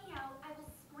don't let me out, I will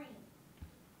scream.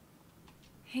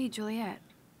 Hey, Juliet.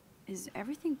 Is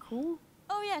everything cool?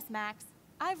 Oh yes, Max.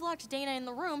 I've locked Dana in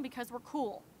the room because we're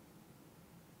cool.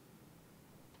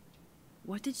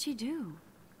 What did she do?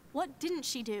 What didn't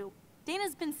she do?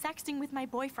 Dana's been sexting with my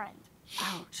boyfriend.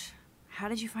 Ouch. How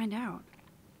did you find out?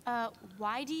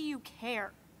 Why do you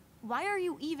care? Why are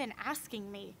you even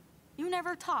asking me? You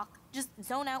never talk, just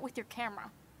zone out with your camera.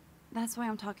 That's why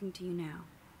I'm talking to you now.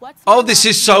 What's Oh, this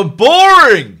is so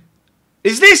boring!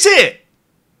 Is this it?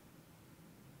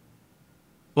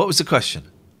 What was the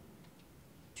question?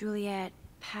 Juliet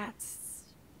Patson.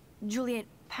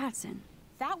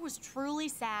 That was truly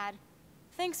sad.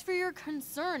 Thanks for your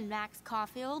concern, Max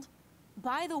Caulfield.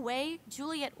 By the way,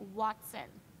 Juliet Watson.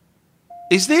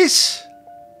 Is this?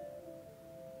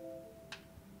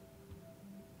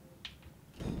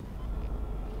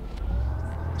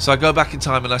 So I go back in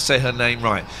time and I say her name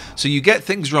right. So you get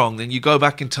things wrong, then you go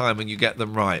back in time and you get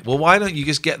them right. Well, why don't you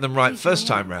just get them right first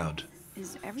time round?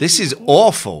 This is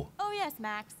awful. Oh yes,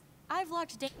 Max. I've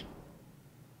locked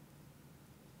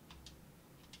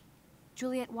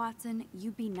Juliet Watson, you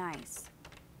be nice.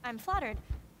 I'm flattered.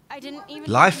 I didn't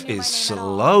even Life know you knew is my name at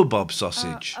all. slow, Bob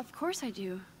Sausage. Of course I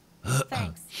do.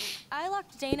 Thanks. I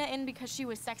locked Dana in because she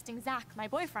was sexting Zach, my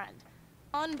boyfriend.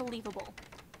 Unbelievable.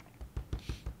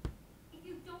 If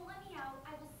you don't let me out,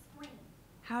 I will scream.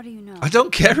 How do you know? I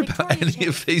don't care about any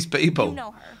of these people. You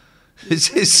know her. This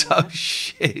is so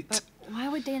shit. But why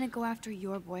would Dana go after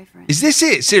your boyfriend? Is this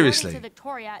it? Seriously? According to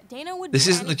Victoria, Dana would This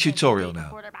do isn't the anything to tutorial beat the now.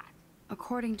 quarterback.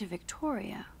 According to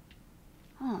Victoria.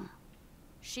 Huh.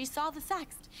 She saw the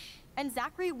sext, and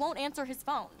Zachary won't answer his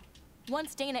phone.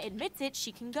 Once Dana admits it,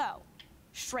 she can go.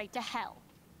 Straight to hell.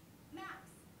 Max,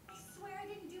 I swear I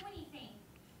didn't do anything.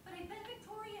 But I bet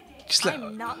Victoria did. Just let-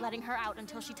 I'm not letting her out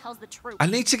until she tells the truth. I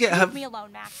need to get Leave her me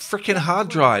alone, Max. freaking hard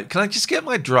drive. Can I just get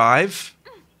my drive?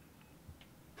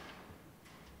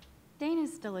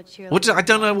 Dana's still a cheerleader. What? I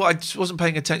don't know what. I just wasn't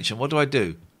paying attention. What do I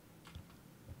do?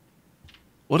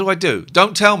 What do I do?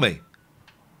 Don't tell me.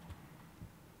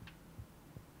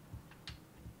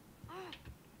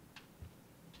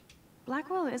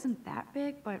 Blackwell isn't that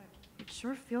big, but it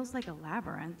sure feels like a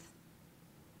labyrinth.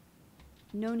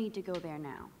 No need to go there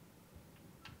now.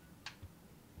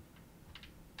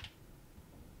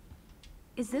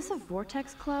 Is this a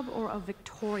Vortex Club or a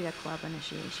Victoria Club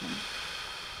initiation?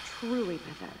 Truly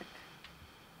pathetic.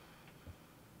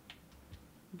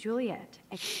 Juliet,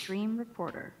 extreme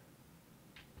reporter.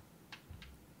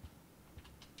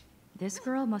 This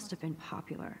girl must have been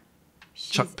popular.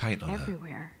 She's Chuck paint on her.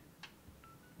 everywhere.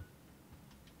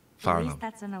 Fire At alarm. least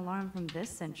that's an alarm from this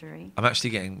century. I'm actually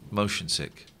getting motion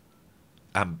sick.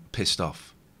 I'm pissed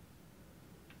off.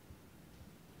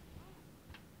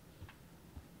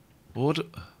 What? Oh,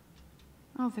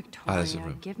 there's a Victoria,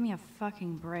 room. give me a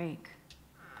fucking break.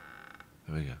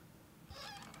 There we go.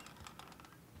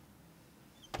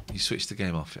 You switched the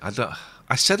game off.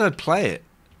 I said I'd play it.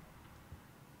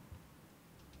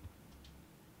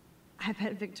 I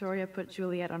bet Victoria put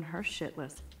Juliet on her shit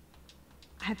list.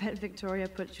 I bet Victoria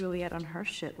put Juliet on her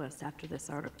shit list after this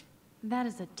article. That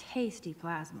is a tasty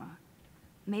plasma.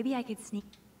 Maybe I could sneak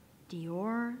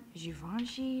Dior,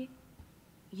 Givenchy.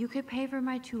 You could pay for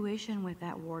my tuition with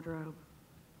that wardrobe.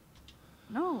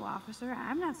 No, officer,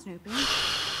 I'm not snooping.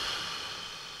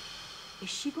 Is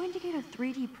she going to get a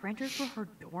 3D printer for her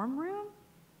dorm room?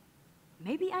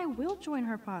 Maybe I will join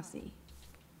her posse.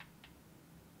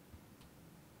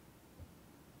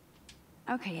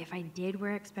 Okay, if I did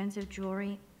wear expensive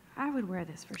jewelry, I would wear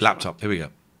this for sure. Laptop. Here we go.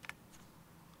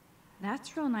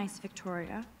 That's real nice,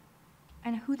 Victoria.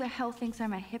 And who the hell thinks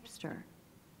I'm a hipster?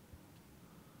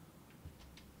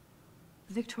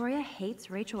 Victoria hates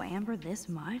Rachel Amber this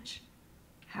much?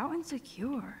 How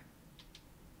insecure.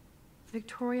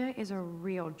 Victoria is a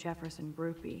real Jefferson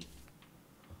groupie.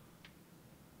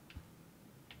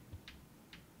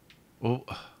 Well,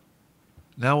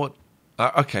 now what?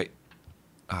 Okay.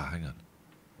 Hang on.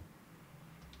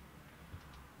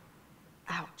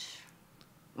 Ouch.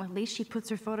 Well, at least she puts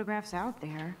her photographs out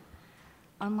there.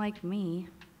 Unlike me.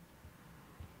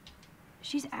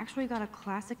 She's actually got a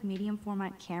classic medium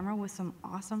format camera with some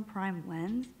awesome prime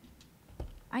lens.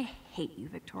 I hate you,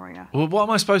 Victoria. Well, what am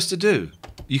I supposed to do?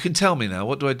 You can tell me now.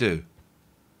 What do I do?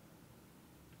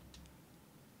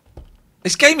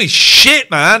 This game is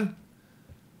shit, man.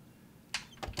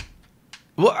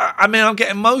 What? I mean, I'm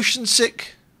getting motion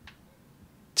sick.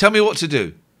 Tell me what to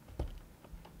do.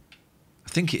 I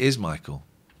think it is Michael.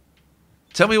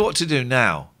 Tell me what to do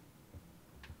now.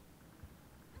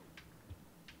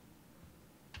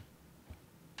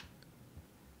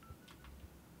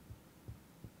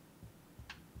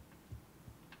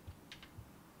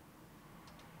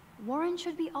 Warren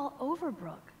should be all over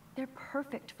Brooke. They're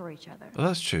perfect for each other. Well,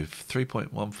 that's true.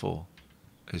 3.14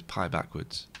 is pi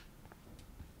backwards.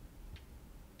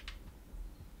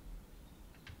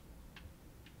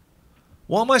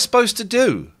 What am I supposed to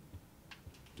do?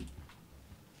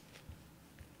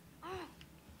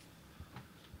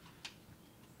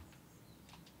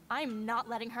 I'm not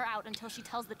letting her out until she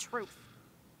tells the truth.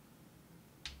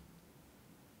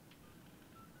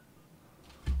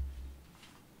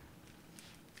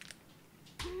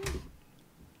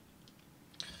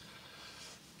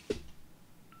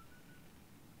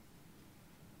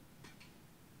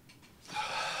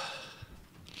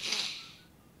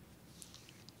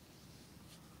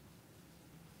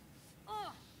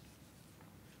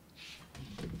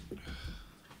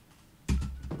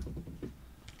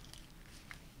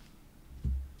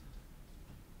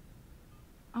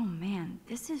 Oh man,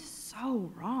 this is so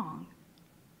wrong.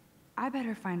 I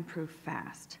better find proof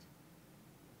fast.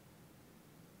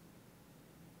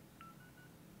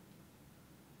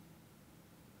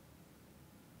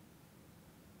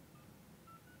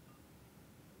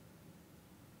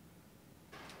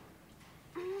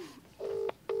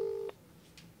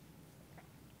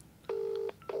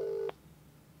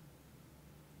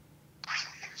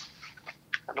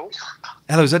 Hello?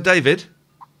 Hello, is that David?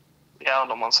 Yeah,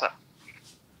 hold on one sec.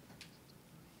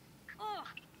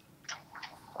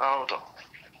 Hold on.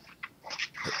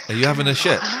 Are you having a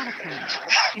shit? I'm not a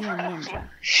clone. You're a ninja.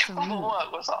 So me.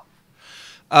 What's up?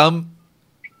 I'm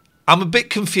a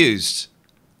bit confused.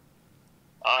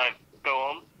 Go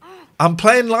on. I'm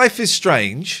playing Life is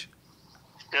Strange.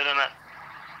 Good, isn't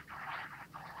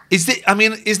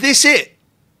it? Is this it?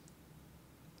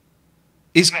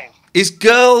 Is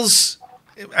girls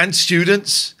and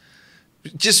students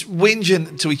just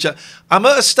whinging to each other? I'm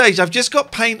at a stage. I've just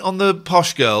got paint on the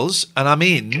posh girls, and I'm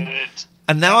in. Good.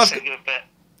 And now That's a good bit.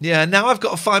 now I've got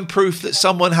to find proof that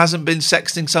someone hasn't been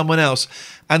sexting someone else.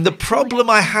 And the problem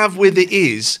I have with it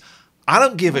is, I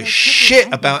don't give a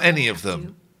shit about any of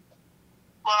them.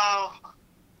 Well,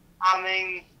 I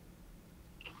mean,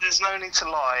 there's no need to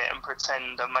lie and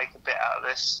pretend and make a bit out of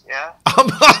this, yeah?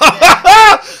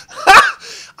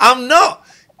 I'm not.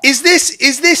 Is this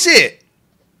it?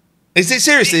 Is it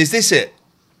seriously? Is this it?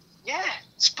 Yeah,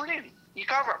 it's brilliant. You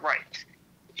go right.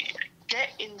 Get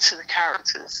into the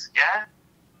characters, yeah?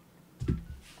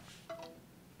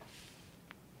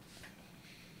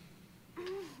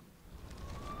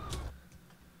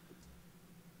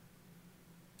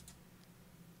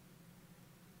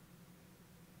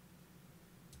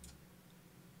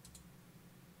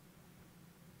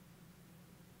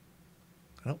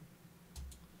 Oh.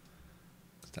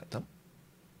 Is that done?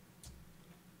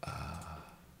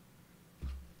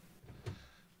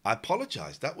 I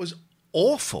apologise. That was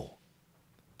awful.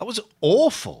 That was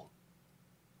awful.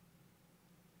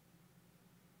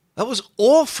 That was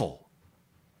awful.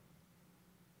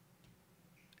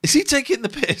 Is he taking the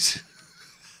piss?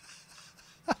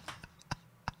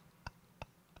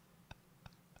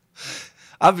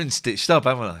 I've been stitched up,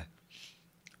 haven't I?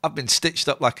 I've been stitched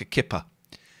up like a kipper.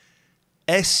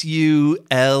 S-U-L-A-K.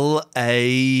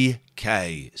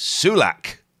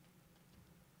 Sulak.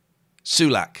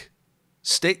 Sulak.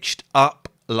 Stitched up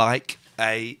like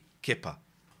a kipper.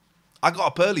 I got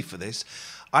up early for this.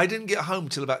 I didn't get home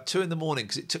till about 2 in the morning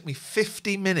because it took me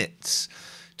 50 minutes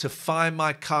to find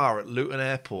my car at Luton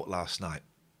Airport last night.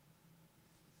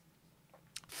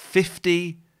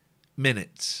 50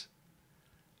 minutes.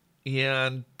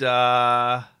 And,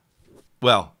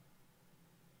 well,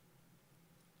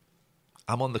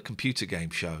 I'm on the computer game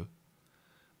show.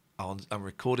 I'm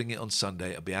recording it on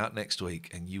Sunday. It'll be out next week,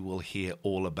 and you will hear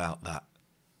all about that.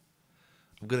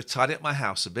 I'm going to tidy up my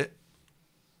house a bit.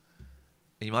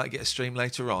 You might get a stream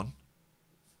later on.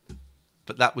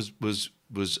 But that was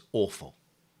awful,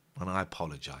 and I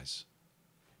apologise.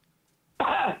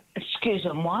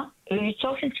 Excusez-moi, who are you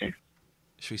talking to?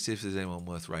 Should we see if there's anyone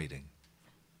worth raiding?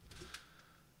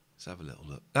 Let's have a little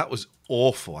look. That was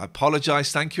awful. I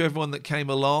apologise. Thank you, everyone that came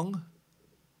along.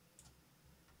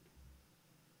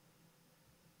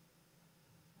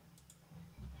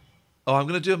 Oh, I'm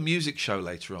going to do a music show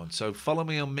later on, so follow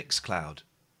me on Mixcloud.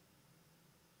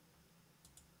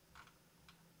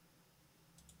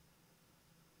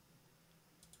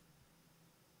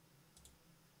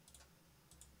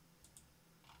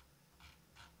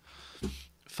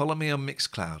 Follow me on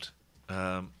Mixcloud.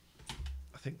 I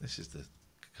think this is the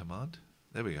command.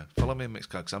 There we go. Follow me on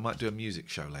Mixcloud because I might do a music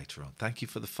show later on. Thank you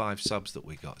for the 5 subs that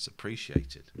we got. It's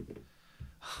appreciated.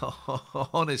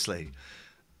 Honestly,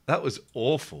 that was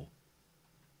awful.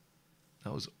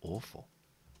 That was awful.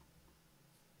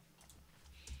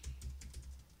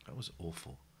 That was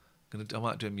awful. I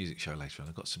might do a music show later on.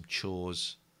 I've got some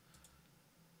chores.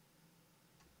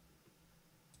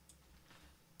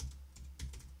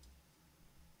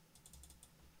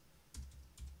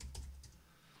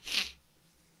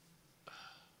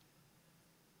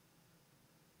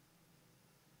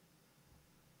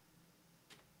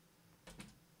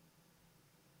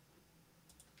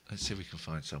 Let's see if we can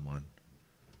find someone.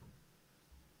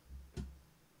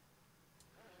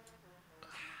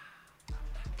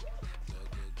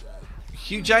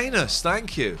 Hugh Janus,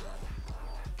 thank you.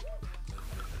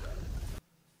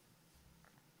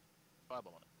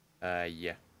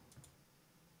 Yeah.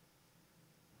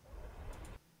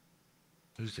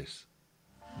 Who's this?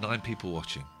 9 people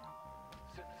watching.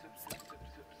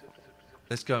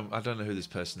 Let's go. I don't know who this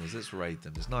person is. Let's raid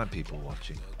them. There's 9 people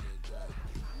watching.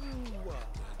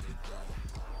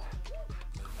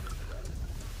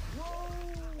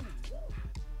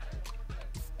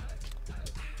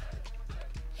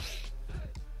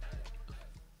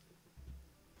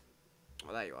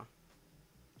 Well, there you are.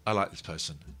 I like this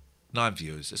person. 9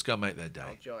 viewers. Let's go make their day.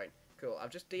 I'll join. Cool. I've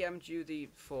just DM'd you the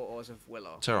photos of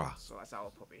Willow. Ta-ra. So that's our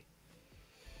puppy.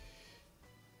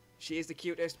 She is the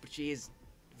cutest, but she is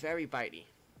very bitey.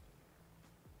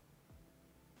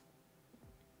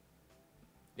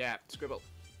 Yeah, scribble.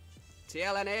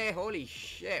 TLNA, holy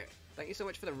shit. Thank you so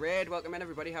much for the raid. Welcome in,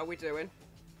 everybody. How we doing?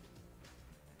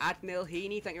 Adnil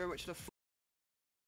Heaney, thank you very much for the